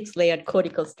not a 6-layered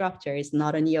cortical structure. It's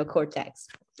not a neocortex.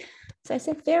 So I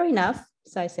said, fair enough.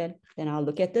 So I said, then I'll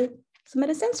look at the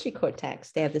somatosensory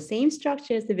cortex. They have the same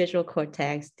structure as the visual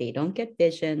cortex. They don't get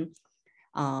vision.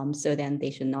 So then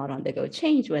they should not undergo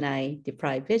change when I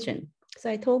deprive vision. So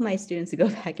I told my students to go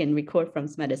back and record from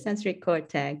somatosensory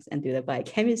cortex and do the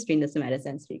biochemistry in the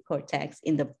somatosensory cortex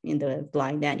in the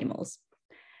blind animals.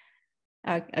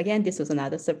 Again, this was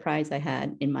another surprise I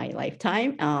had in my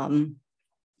lifetime.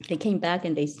 They came back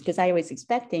and because I was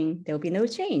expecting there'll be no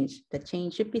change. The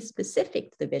change should be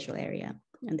specific to the visual area.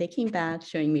 And they came back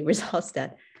showing me results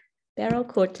that barrel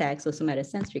cortex or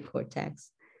somatosensory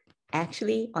cortex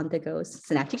actually undergoes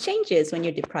synaptic changes when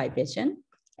you deprive vision.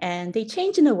 And they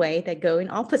change in a way that go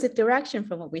in opposite direction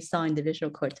from what we saw in the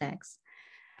visual cortex.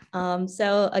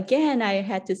 So again, I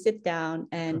had to sit down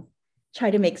and try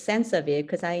to make sense of it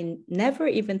because I never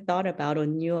even thought about or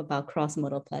knew about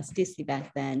cross-modal plasticity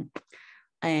back then.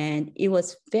 And it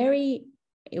was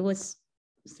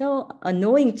so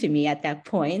annoying to me at that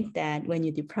point that when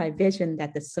you deprive vision,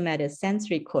 that the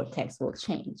somatosensory cortex will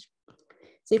change.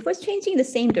 So if it was changing the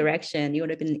same direction, it would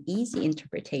have been an easy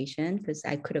interpretation, because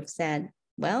I could have said,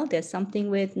 well, there's something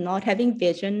with not having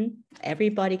vision.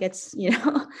 Everybody gets,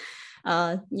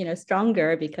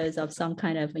 stronger because of some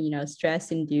kind of,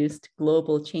 stress-induced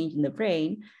global change in the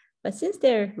brain. But since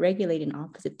they're regulated in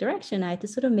opposite direction, I had to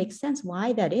sort of make sense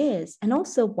why that is. And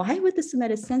also, why would the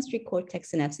somatosensory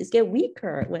cortex synapses get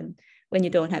weaker when you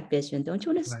don't have vision? Don't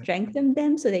you want to strengthen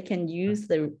them so they can use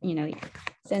the,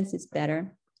 senses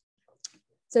better?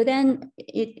 So then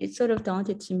it sort of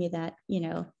dawned to me that,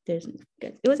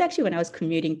 it was actually when I was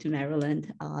commuting to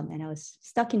Maryland, and I was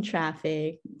stuck in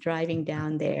traffic, driving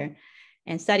down there,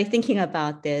 and started thinking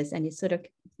about this. And it sort of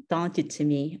dawned to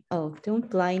me, oh, don't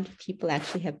blind people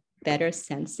actually have better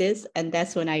senses? And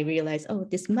that's when I realized, oh,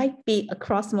 this might be a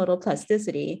cross-modal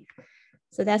plasticity.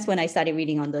 So that's when I started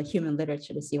reading on the human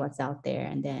literature to see what's out there.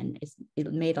 And then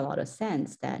it made a lot of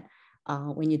sense that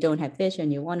when you don't have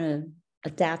vision, you want to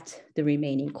adapt the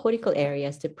remaining cortical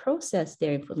areas to process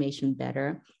their information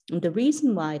better. And the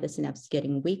reason why the synapse is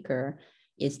getting weaker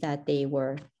is that they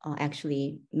were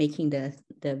actually making the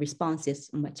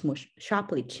responses much more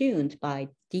sharply tuned by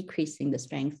decreasing the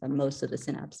strength of most of the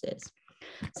synapses.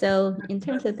 So in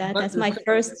terms of that, that's my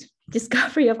first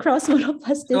discovery of cross-modal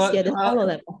plasticity at the cellular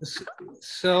level.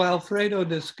 So Alfredo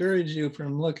discouraged you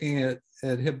from looking at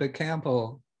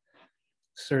hippocampal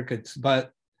circuits,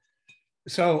 but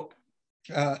so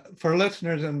for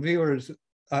listeners and viewers,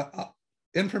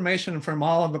 information from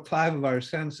all of the 5 of our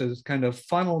senses kind of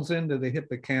funnels into the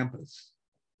hippocampus.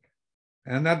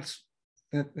 And that's,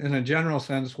 in a general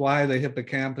sense, why the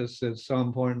hippocampus is so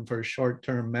important for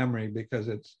short-term memory, because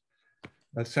it's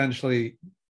essentially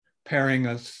pairing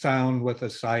a sound with a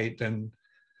sight and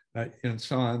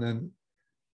so on. And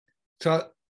so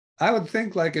I would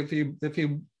think, like, if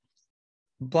you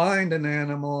blind an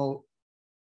animal,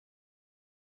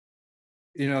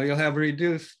 you'll have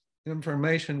reduced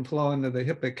information flow into the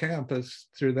hippocampus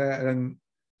through that, and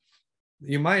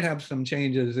you might have some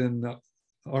changes in the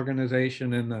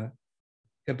organization in the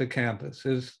hippocampus.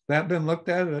 Has that been looked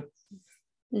at?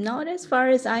 Not as far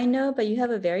as I know, but you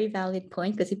have a very valid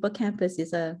point, because hippocampus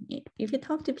is if you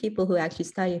talk to people who actually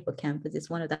study hippocampus, it's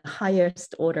one of the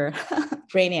highest order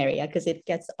brain area, because it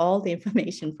gets all the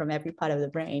information from every part of the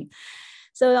brain.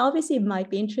 So obviously it might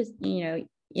be interesting,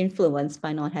 influenced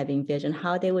by not having vision.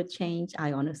 How they would change,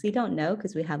 I honestly don't know,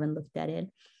 because we haven't looked at it.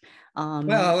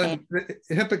 The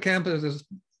hippocampus is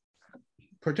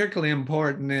particularly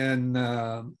important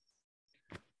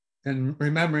in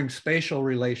remembering spatial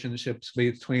relationships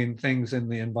between things in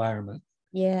the environment.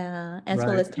 Yeah, as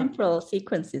well as temporal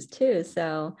sequences too.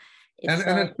 So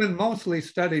it's been mostly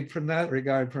studied from that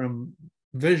regard, from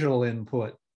visual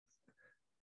input.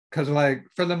 Because, like,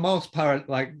 for the most part,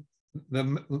 like,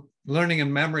 the learning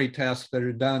and memory tests that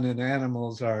are done in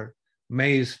animals are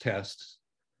maze tests,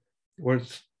 where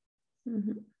it's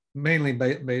mainly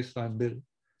based on vision.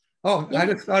 Oh, yeah. I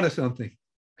just thought of something.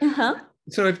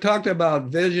 So we've talked about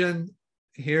vision,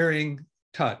 hearing,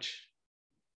 touch.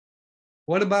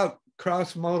 What about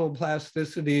cross-modal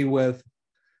plasticity with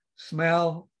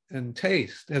smell and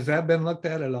taste? Has that been looked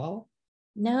at all?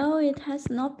 No, it has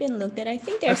not been looked at. I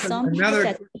think there's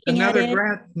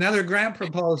another grant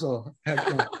proposal.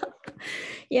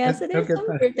 Yeah, so there's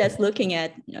some group that's looking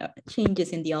at changes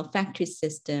in the olfactory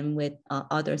system with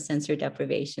other sensory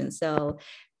deprivation. So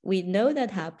we know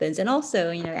that happens. And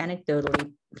also,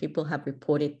 anecdotally, people have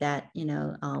reported that,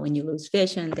 when you lose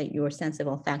vision, that your sense of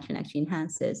olfaction actually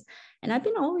enhances. And I've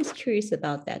been always curious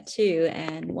about that too.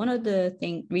 And one of the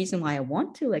reason why I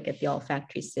want to look at the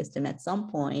olfactory system at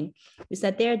some point is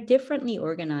that they're differently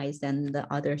organized than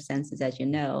the other senses, as you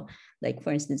know. Like,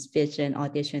 for instance, vision,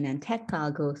 audition, and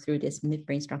tactile go through this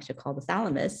midbrain structure called the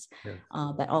thalamus. Yes.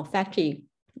 But olfactory,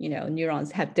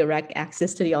 neurons have direct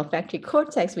access to the olfactory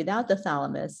cortex without the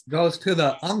thalamus. Goes to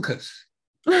the uncus.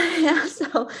 Yeah,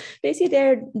 so basically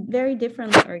they're very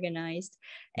differently organized,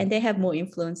 and they have more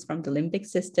influence from the limbic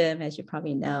system, as you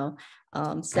probably know.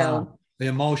 The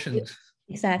emotions.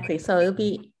 Exactly. So it'll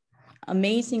be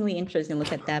amazingly interesting to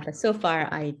look at that. But so far,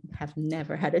 I have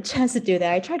never had a chance to do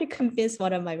that. I tried to convince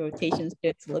one of my rotation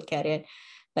students to look at it,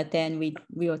 but then we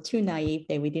were too naive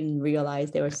that we didn't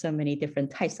realize there were so many different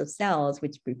types of cells,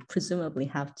 which we presumably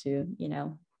have to,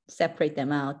 separate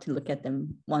them out to look at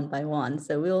them one by one.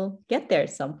 So we'll get there at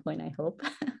some point, I hope.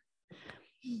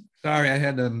 Sorry, I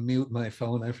had to mute my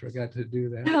phone. I forgot to do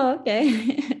that. Oh,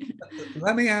 okay.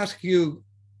 Let me ask you,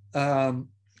 so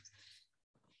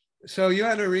you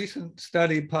had a recent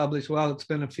study published, well, it's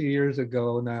been a few years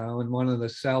ago now, in one of the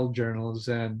Cell journals,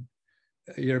 and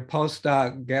your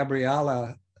postdoc,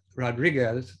 Gabriela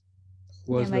Rodriguez,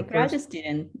 was my the graduate first.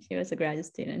 student. She was a graduate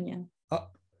student, yeah.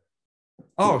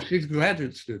 Oh, she's a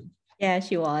graduate student. Yeah,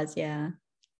 she was, yeah.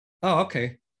 Oh,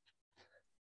 okay.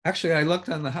 Actually, I looked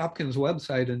on the Hopkins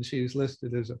website and she's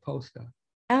listed as a postdoc.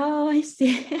 Oh, I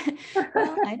see.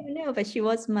 Well, I don't know, but she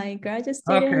was my graduate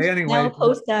student. Okay, anyway. Now a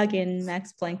postdoc in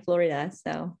Max Planck, Florida,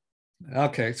 so.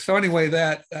 Okay, so anyway,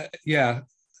 that, yeah,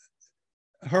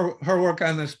 her work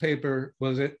on this paper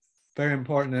was very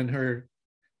important in her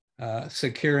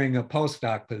securing a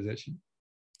postdoc position.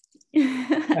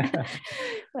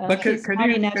 Well, But she's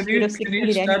smart enough, she would have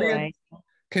succeeded anyway.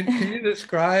 Can you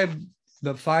describe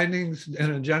the findings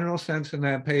in a general sense in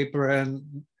that paper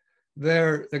and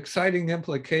their exciting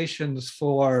implications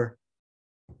for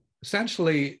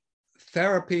essentially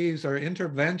therapies or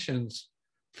interventions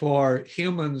for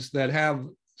humans that have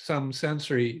some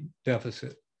sensory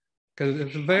deficit? Because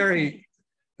it's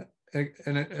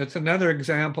it's another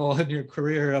example in your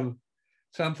career of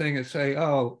something to say,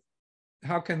 oh,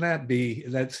 how can that be?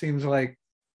 That seems like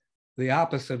the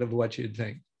opposite of what you'd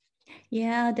think.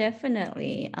 Yeah,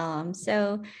 definitely.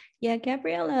 So yeah,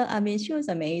 Gabriella, I mean, she was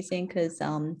amazing because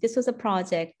this was a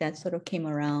project that sort of came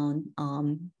around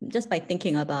just by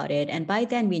thinking about it. And by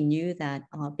then we knew that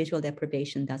visual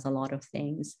deprivation does a lot of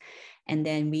things. And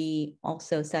then we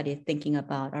also started thinking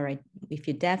about, all right, if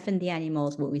you deafen the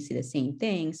animals, will we see the same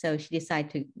thing? So she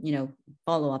decided to,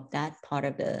 follow up that part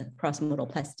of the cross-modal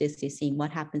plasticity, seeing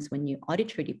what happens when you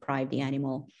auditory deprive the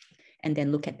animal and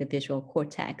then look at the visual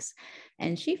cortex.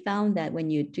 And she found that when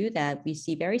you do that, we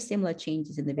see very similar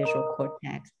changes in the visual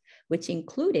cortex, which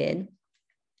included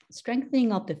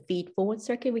strengthening of the feed-forward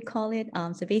circuit, we call it.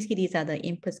 So basically, these are the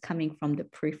inputs coming from the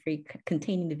periphery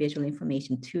containing the visual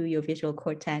information to your visual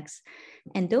cortex.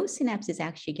 And those synapses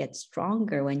actually get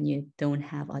stronger when you don't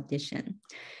have audition.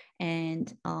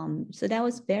 And so that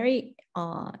was very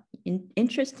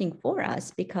interesting for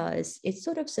us because it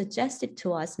sort of suggested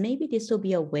to us maybe this will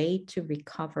be a way to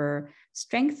recover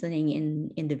strengthening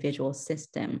in the visual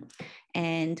system.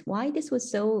 And why this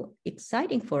was so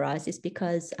exciting for us is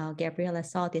because Gabriella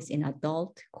saw this in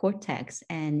adult cortex.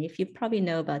 And if you probably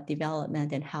know about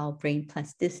development and how brain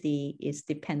plasticity is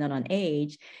dependent on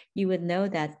age, you would know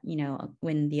that,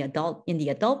 when in the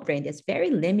adult brain, there's very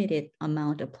limited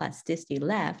amount of plasticity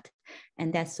left.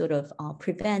 And that sort of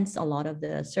prevents a lot of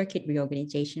the circuit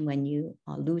reorganization when you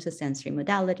lose a sensory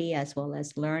modality, as well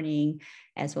as learning,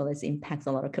 as well as impacts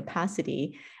a lot of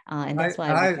capacity. And that's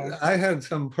why I had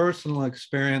some personal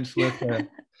experience with the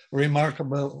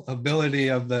remarkable ability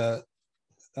of the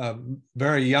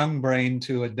very young brain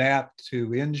to adapt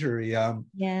to injury.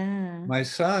 Yeah. My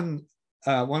son,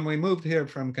 when we moved here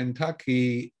from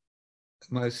Kentucky,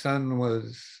 my son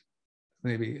was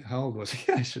maybe, how old was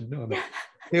he? I should know that.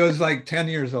 He was like 10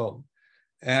 years old.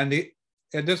 And it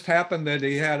just happened that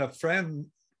he had a friend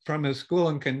from his school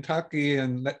in Kentucky,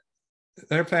 and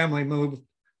their family moved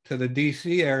to the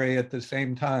DC area at the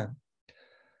same time.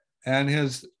 And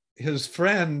his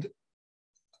friend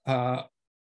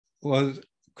was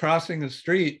crossing the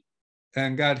street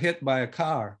and got hit by a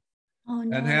car. Oh,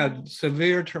 no. And had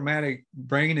severe traumatic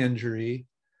brain injury.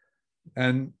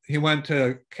 And he went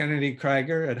to Kennedy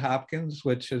Krieger at Hopkins,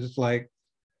 which is like,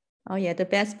 oh yeah, the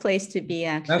best place to be,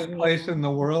 actually. Best place in the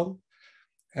world.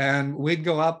 And we'd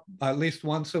go up at least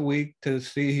once a week to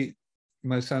see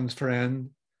my son's friend.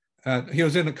 He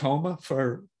was in a coma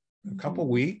for a couple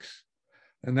weeks,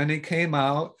 and then he came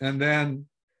out, and then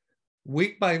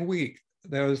week by week,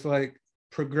 there was like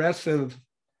progressive,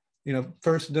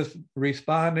 first just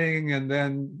responding and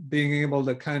then being able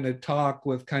to kind of talk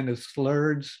with kind of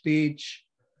slurred speech.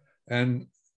 And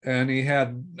he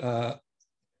had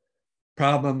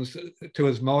problems to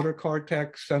his motor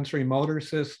cortex, sensory motor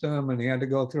system, and he had to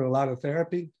go through a lot of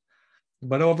therapy.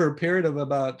 But over a period of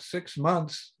about 6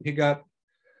 months, he got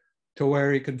to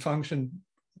where he could function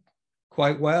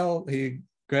quite well. He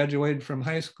graduated from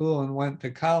high school and went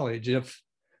to college. If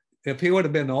he would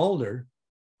have been older,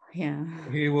 yeah,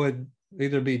 he would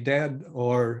either be dead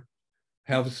or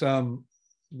have some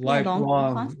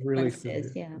lifelong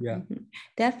consequences.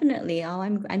 Definitely. Oh,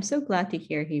 I'm so glad to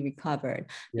hear he recovered,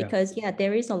 because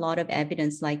there is a lot of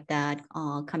evidence like that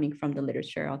coming from the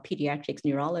literature of pediatrics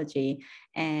neurology,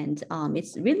 and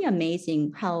it's really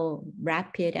amazing how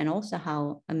rapid and also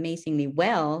how amazingly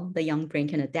well the young brain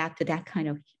can adapt to that kind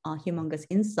of humongous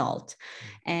insult.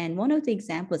 And one of the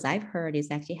examples I've heard is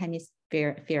actually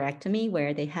hemispherectomy,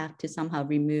 where they have to somehow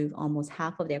remove almost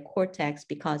half of their cortex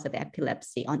because of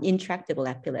epilepsy, intractable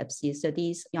epilepsy. So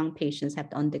these young patients have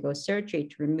to undergo surgery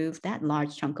to remove that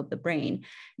large chunk of the brain.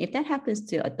 If that happens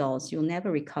to adults, you'll never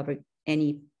recover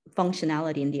any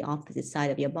functionality in the opposite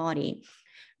side of your body.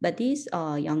 But these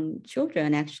young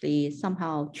children actually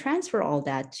somehow transfer all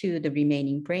that to the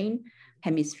remaining brain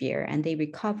hemisphere, and they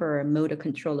recover motor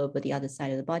control over the other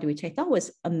side of the body, which I thought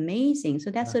was amazing.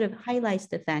 So that sort of highlights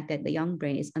the fact that the young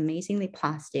brain is amazingly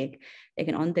plastic. They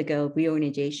can undergo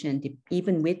reorganization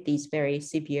even with these very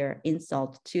severe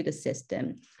insults to the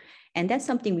system. And that's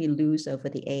something we lose over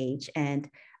the age. And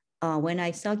when I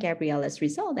saw Gabriella's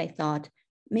result, I thought,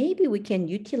 maybe we can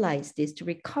utilize this to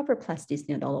recover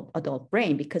plasticity in adult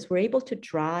brain, because we're able to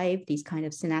drive these kind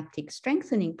of synaptic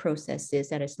strengthening processes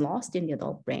that is lost in the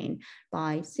adult brain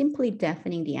by simply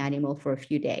deafening the animal for a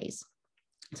few days.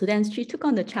 So then she took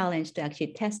on the challenge to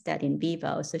actually test that in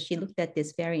vivo. So she looked at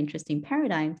this very interesting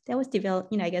paradigm that was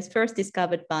developed, I guess first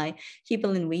discovered by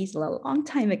Hubel and Wiesel a long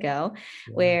time ago,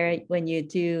 where when you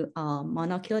do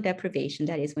monocular deprivation,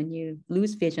 that is when you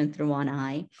lose vision through one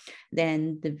eye,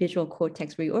 then the visual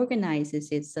cortex reorganizes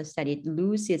it such that it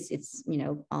loses its,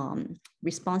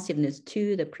 responsiveness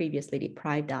to the previously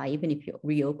deprived eye, even if you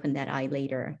reopen that eye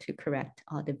later to correct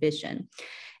the vision.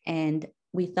 And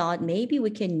we thought maybe we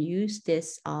can use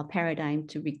this paradigm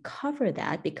to recover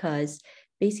that, because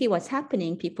basically what's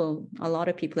happening, a lot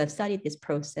of people have studied this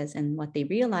process, and what they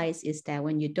realize is that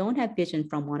when you don't have vision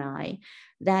from one eye,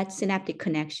 that synaptic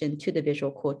connection to the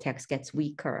visual cortex gets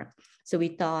weaker. So we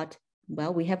thought,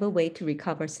 well, we have a way to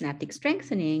recover synaptic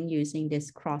strengthening using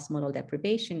this cross-modal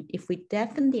deprivation. If we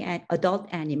deafen the adult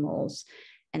animals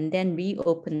and then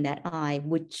reopen that eye,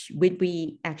 which would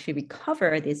we actually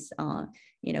recover this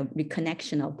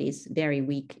reconnection of these very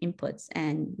weak inputs.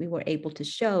 And we were able to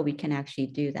show we can actually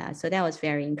do that. So that was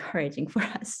very encouraging for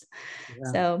us.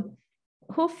 Yeah. So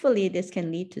hopefully this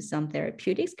can lead to some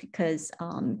therapeutics, because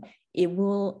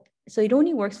it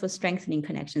only works for strengthening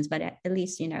connections, but at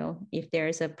least, if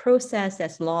there's a process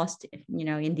that's lost,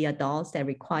 in the adults that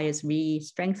requires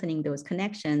re-strengthening those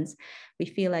connections, we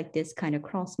feel like this kind of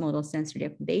cross-modal sensory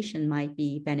deprivation might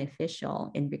be beneficial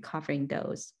in recovering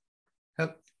those.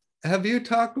 Have you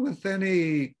talked with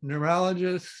any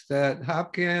neurologists at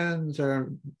Hopkins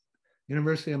or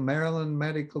University of Maryland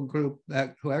Medical Group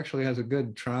who actually has a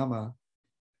good trauma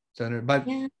center, but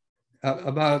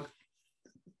about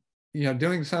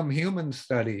doing some human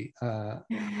study?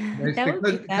 That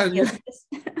would be fabulous.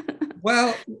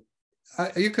 Well,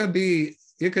 you could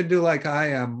do like I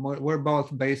am. We're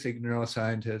both basic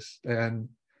neuroscientists, and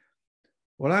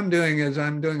what I'm doing is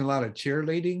I'm doing a lot of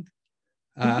cheerleading.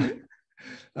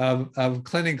 Of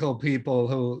clinical people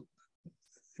who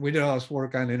we do all this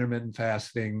work on intermittent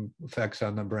fasting effects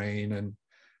on the brain,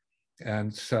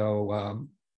 and so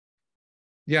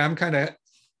I'm kind of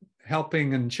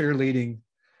helping and cheerleading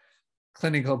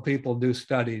clinical people do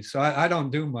studies. So I don't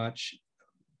do much,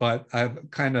 but I've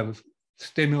kind of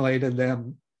stimulated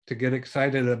them to get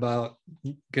excited about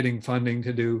getting funding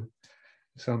to do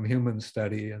some human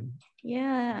study. And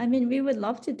we would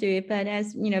love to do it, but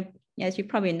as you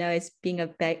probably know, as being a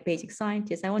basic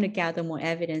scientist, I want to gather more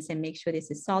evidence and make sure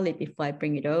this is solid before I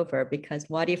bring it over, because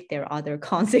what if there are other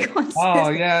consequences? Oh,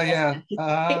 yeah.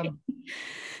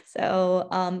 So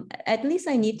at least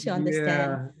I need to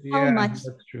understand how much,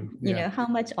 that's true. How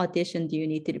much audition do you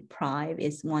need to deprive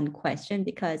is one question,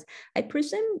 because I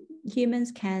presume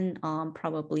humans can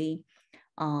probably,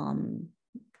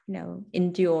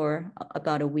 endure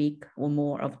about a week or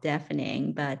more of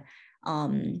deafening, but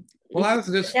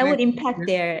that would impact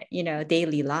their,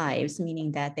 daily lives,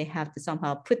 meaning that they have to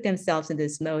somehow put themselves in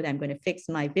this mode. I'm going to fix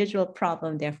my visual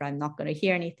problem, therefore I'm not going to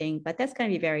hear anything. But that's going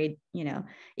to be very,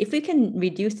 if we can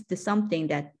reduce it to something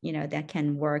that, that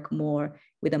can work more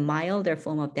with a milder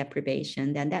form of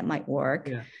deprivation, then that might work.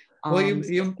 Yeah. Well,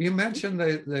 you mentioned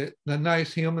the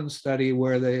nice human study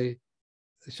where they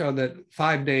showed that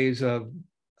 5 days of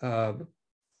blinding,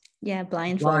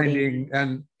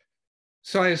 and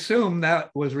so I assume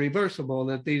that was reversible,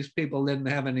 that these people didn't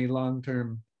have any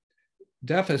long-term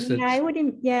deficits.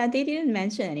 They didn't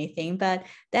mention anything, but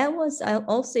that was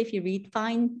also, if you read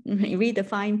the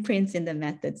fine prints in the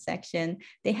method section,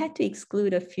 they had to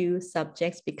exclude a few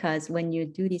subjects, because when you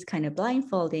do these kind of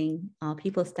blindfolding,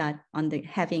 people start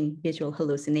having visual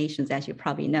hallucinations, as you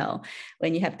probably know.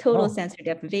 When you have total sensory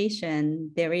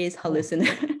deprivation, there is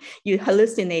you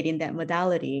hallucinate in that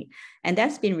modality, and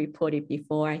that's been reported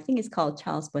before. I think it's called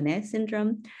Charles Bonnet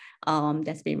syndrome.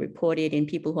 That's been reported in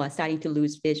people who are starting to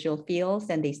lose visual fields,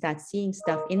 and they start seeing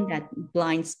stuff in that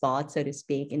blind spot, so to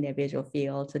speak, in their visual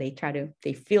field. So they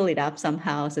fill it up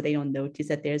somehow so they don't notice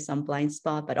that there's some blind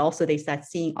spot, but also they start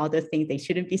seeing other things they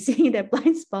shouldn't be seeing in their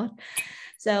blind spot.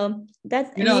 So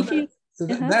that's,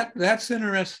 that's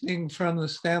interesting from the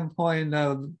standpoint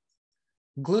of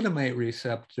glutamate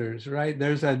receptors, right?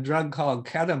 There's a drug called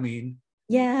ketamine.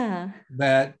 Yeah.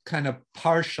 That kind of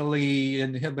partially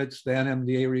inhibits the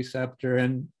NMDA receptor,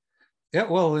 and it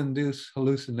will induce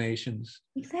hallucinations.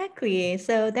 Exactly.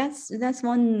 So that's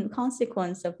one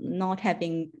consequence of not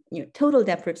having total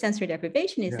sensory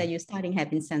deprivation is that you're starting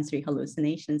having sensory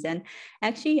hallucinations. And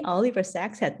actually, Oliver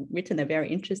Sacks had written a very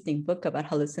interesting book about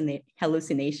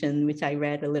hallucination, which I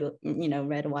read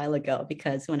a while ago,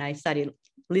 because when I started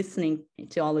listening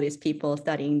to all of these people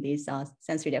studying these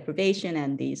sensory deprivation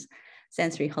and these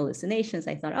sensory hallucinations,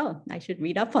 I thought, oh, I should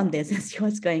read up on this and see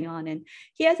what's going on. And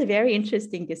he has a very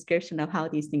interesting description of how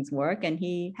these things work. And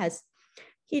he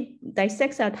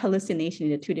dissects out hallucination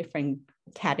into two different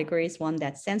categories. One,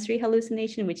 that's sensory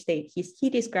hallucination, which he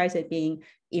describes it being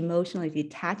emotionally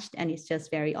detached, and it's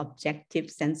just very objective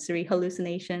sensory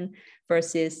hallucination,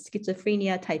 versus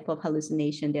schizophrenia type of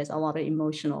hallucination. There's a lot of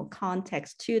emotional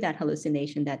context to that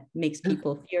hallucination that makes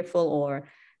people fearful or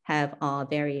have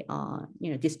very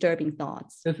disturbing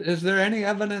thoughts. Is there any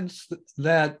evidence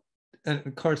that, and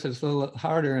of course it's a little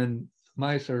harder in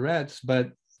mice or rats,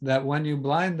 but that when you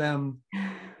blind them,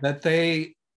 that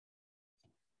they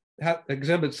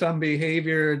exhibit some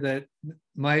behavior that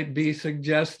might be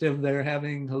suggestive they're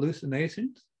having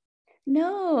hallucinations?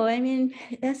 No, I mean,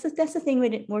 that's the thing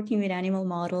with working with animal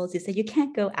models, is that you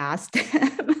can't go ask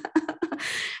them.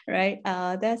 Right?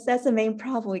 That's the main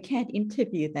problem. We can't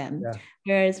interview them. Yeah.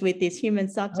 Whereas with these human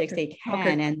subjects, they can.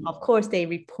 Okay. And of course, they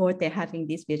report they're having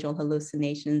these visual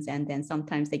hallucinations. And then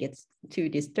sometimes they get too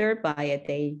disturbed by it.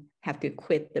 They have to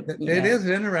quit the. It is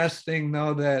interesting,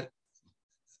 though, that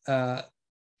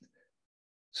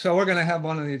so we're going to have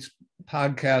one of these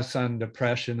podcasts on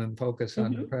depression and focus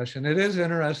on depression. It is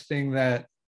interesting that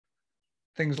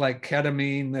things like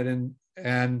ketamine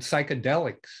and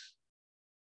psychedelics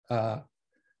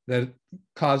that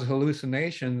cause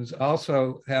hallucinations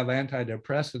also have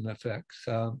antidepressant effects.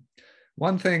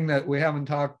 One thing that we haven't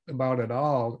talked about at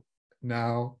all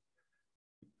now,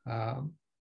 I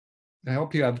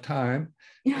hope you have time,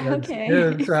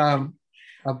 is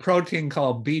a protein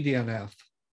called BDNF.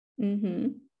 Mm-hmm.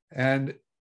 And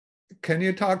can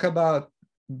you talk about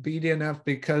BDNF,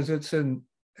 because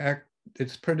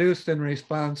it's produced in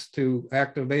response to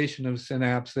activation of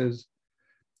synapses.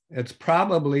 It's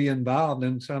probably involved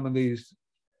in some of these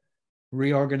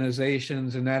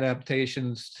reorganizations and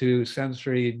adaptations to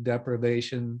sensory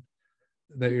deprivation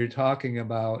that you're talking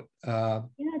about. Yeah,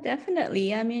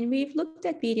 definitely. I mean, we've looked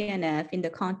at BDNF in the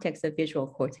context of visual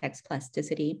cortex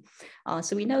plasticity.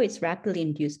 So we know it's rapidly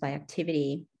induced by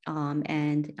activity.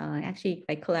 Actually,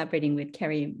 by collaborating with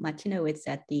Carrie Martinowitz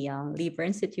at the Lieber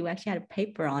Institute, we actually had a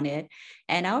paper on it.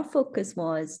 And our focus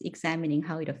was examining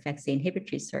how it affects the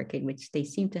inhibitory circuit, which they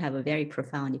seem to have a very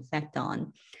profound effect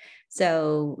on.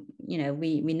 So,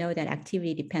 we know that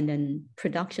activity-dependent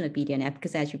production of BDNF,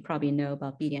 because as you probably know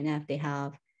about BDNF, they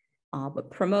have a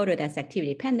promoter that's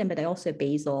activity-dependent, but they also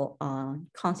basal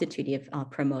constitutive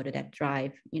promoter that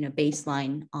drive,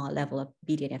 baseline level of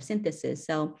BDNF synthesis.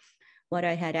 So what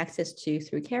I had access to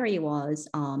through Carrie was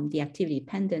the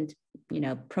activity-dependent,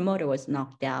 promoter was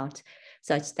knocked out,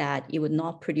 such that it would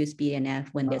not produce BDNF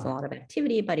when there's a lot of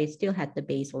activity, but it still had the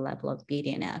basal level of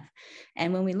BDNF.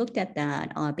 And when we looked at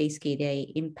that, basically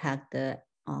they impact the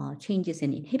changes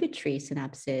in inhibitory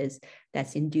synapses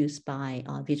that's induced by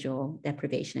visual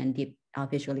deprivation and deep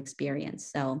visual experience.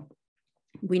 So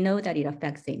we know that it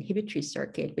affects the inhibitory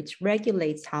circuit, which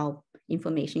regulates how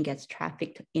information gets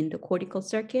trafficked in the cortical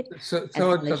circuit. So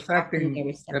it's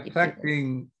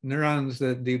affecting neurons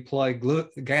that deploy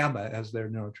GABA as their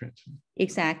neurotransmitter.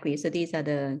 Exactly. So these are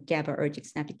the GABAergic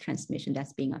synaptic transmission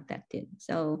that's being affected.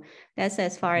 So that's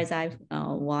as far as I've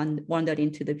wandered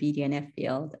into the BDNF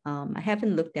field. I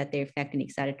haven't looked at their effect in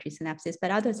excitatory synapses,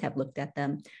 but others have looked at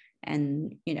them.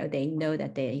 And they know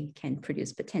that they can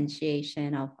produce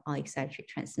potentiation of excitatory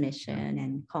transmission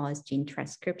and cause gene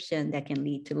transcription that can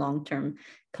lead to long-term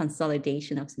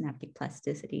consolidation of synaptic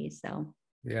plasticity. So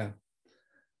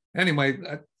anyway,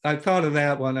 I thought of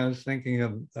that when I was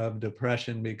thinking of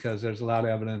depression, because there's a lot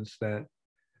of evidence that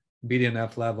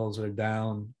BDNF levels are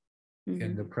down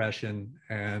in depression,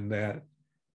 and that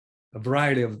a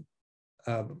variety of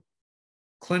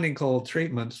clinical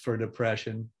treatments for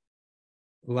depression,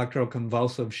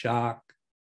 electroconvulsive shock,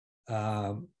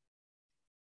 serotonin,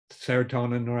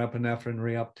 norepinephrine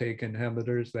reuptake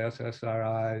inhibitors, the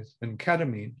SSRIs, and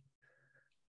ketamine,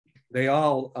 they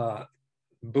all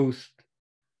boost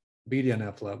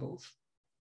BDNF levels.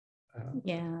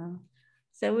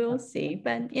 So we will see.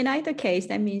 But in either case,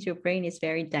 that means your brain is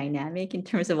very dynamic in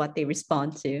terms of what they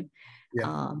respond to.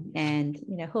 And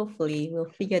hopefully we'll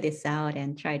figure this out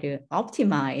and try to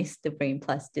optimize the brain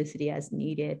plasticity as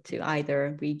needed to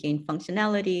either regain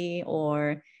functionality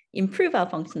or improve our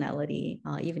functionality,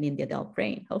 even in the adult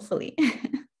brain, hopefully.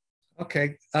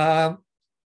 Okay.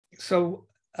 So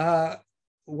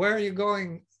where are you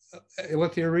going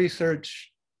with your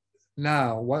research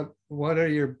now? What are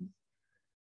your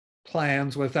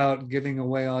plans without giving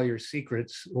away all your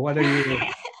secrets? What are you?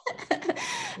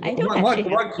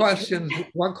 What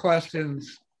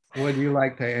questions would you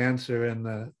like to answer in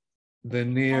the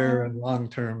near and long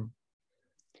term?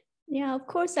 Yeah, of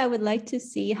course, I would like to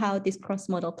see how this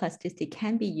cross-modal plasticity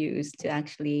can be used to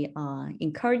actually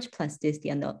encourage plasticity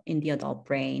in the adult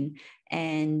brain.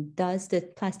 And does the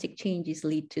plastic changes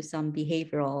lead to some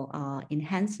behavioral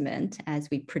enhancement as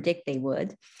we predict they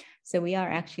would? So we are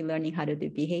actually learning how to do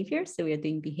behavior. So we are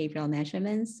doing behavioral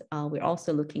measurements. We're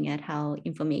also looking at how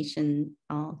information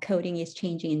coding is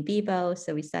changing in vivo.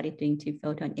 So we started doing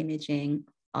 2-photon imaging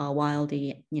while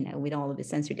with all of the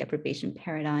sensory deprivation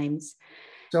paradigms.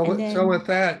 So with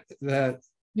that,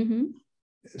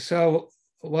 so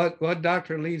what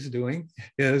Dr. Lee's doing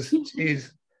is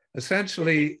she's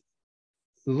essentially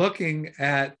looking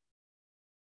at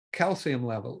calcium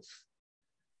levels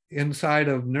inside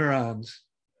of neurons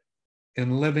in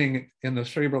the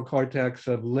cerebral cortex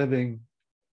of living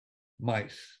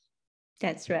mice.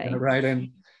 That's right. Right,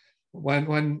 and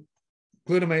when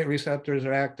glutamate receptors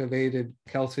are activated,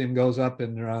 calcium goes up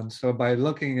in neurons. So by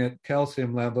looking at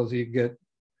calcium levels, you get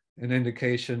an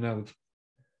indication of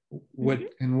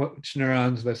in which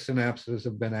neurons the synapses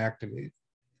have been activated.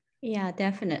 Yeah,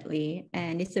 definitely.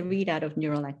 And it's a readout of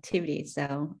neural activity.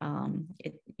 So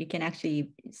you can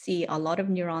actually see a lot of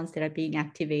neurons that are being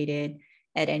activated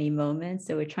at any moment.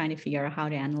 So we're trying to figure out how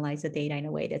to analyze the data in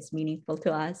a way that's meaningful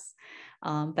to us.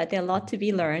 But there are a lot to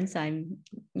be learned. So I'm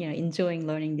enjoying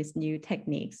learning these new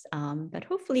techniques. But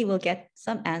hopefully we'll get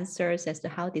some answers as to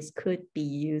how this could be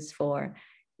used for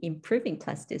improving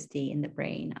plasticity in the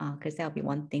brain, because that'll be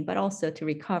one thing, but also to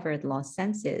recover the lost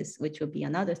senses, which will be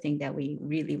another thing that we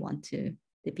really want to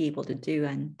be able to do.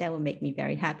 And that will make me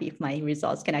very happy if my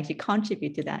results can actually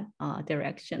contribute to that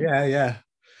direction. Yeah.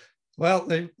 Well,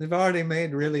 they've already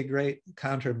made really great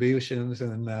contributions,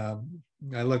 and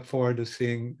I look forward to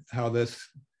seeing how this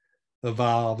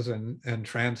evolves and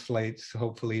translates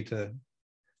hopefully to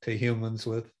humans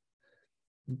with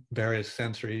various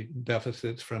sensory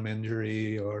deficits from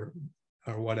injury or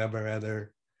whatever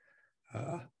other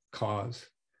cause.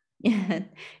 Yeah.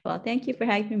 Well, thank you for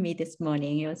having me this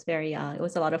morning. It was it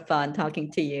was a lot of fun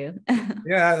talking to you.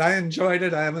 Yeah, I enjoyed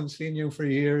it. I haven't seen you for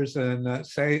years, and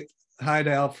say hi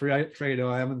to Alfredo.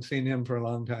 I haven't seen him for a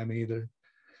long time either.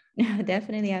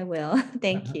 Definitely I will.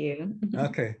 Thank you.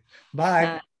 Okay,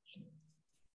 bye.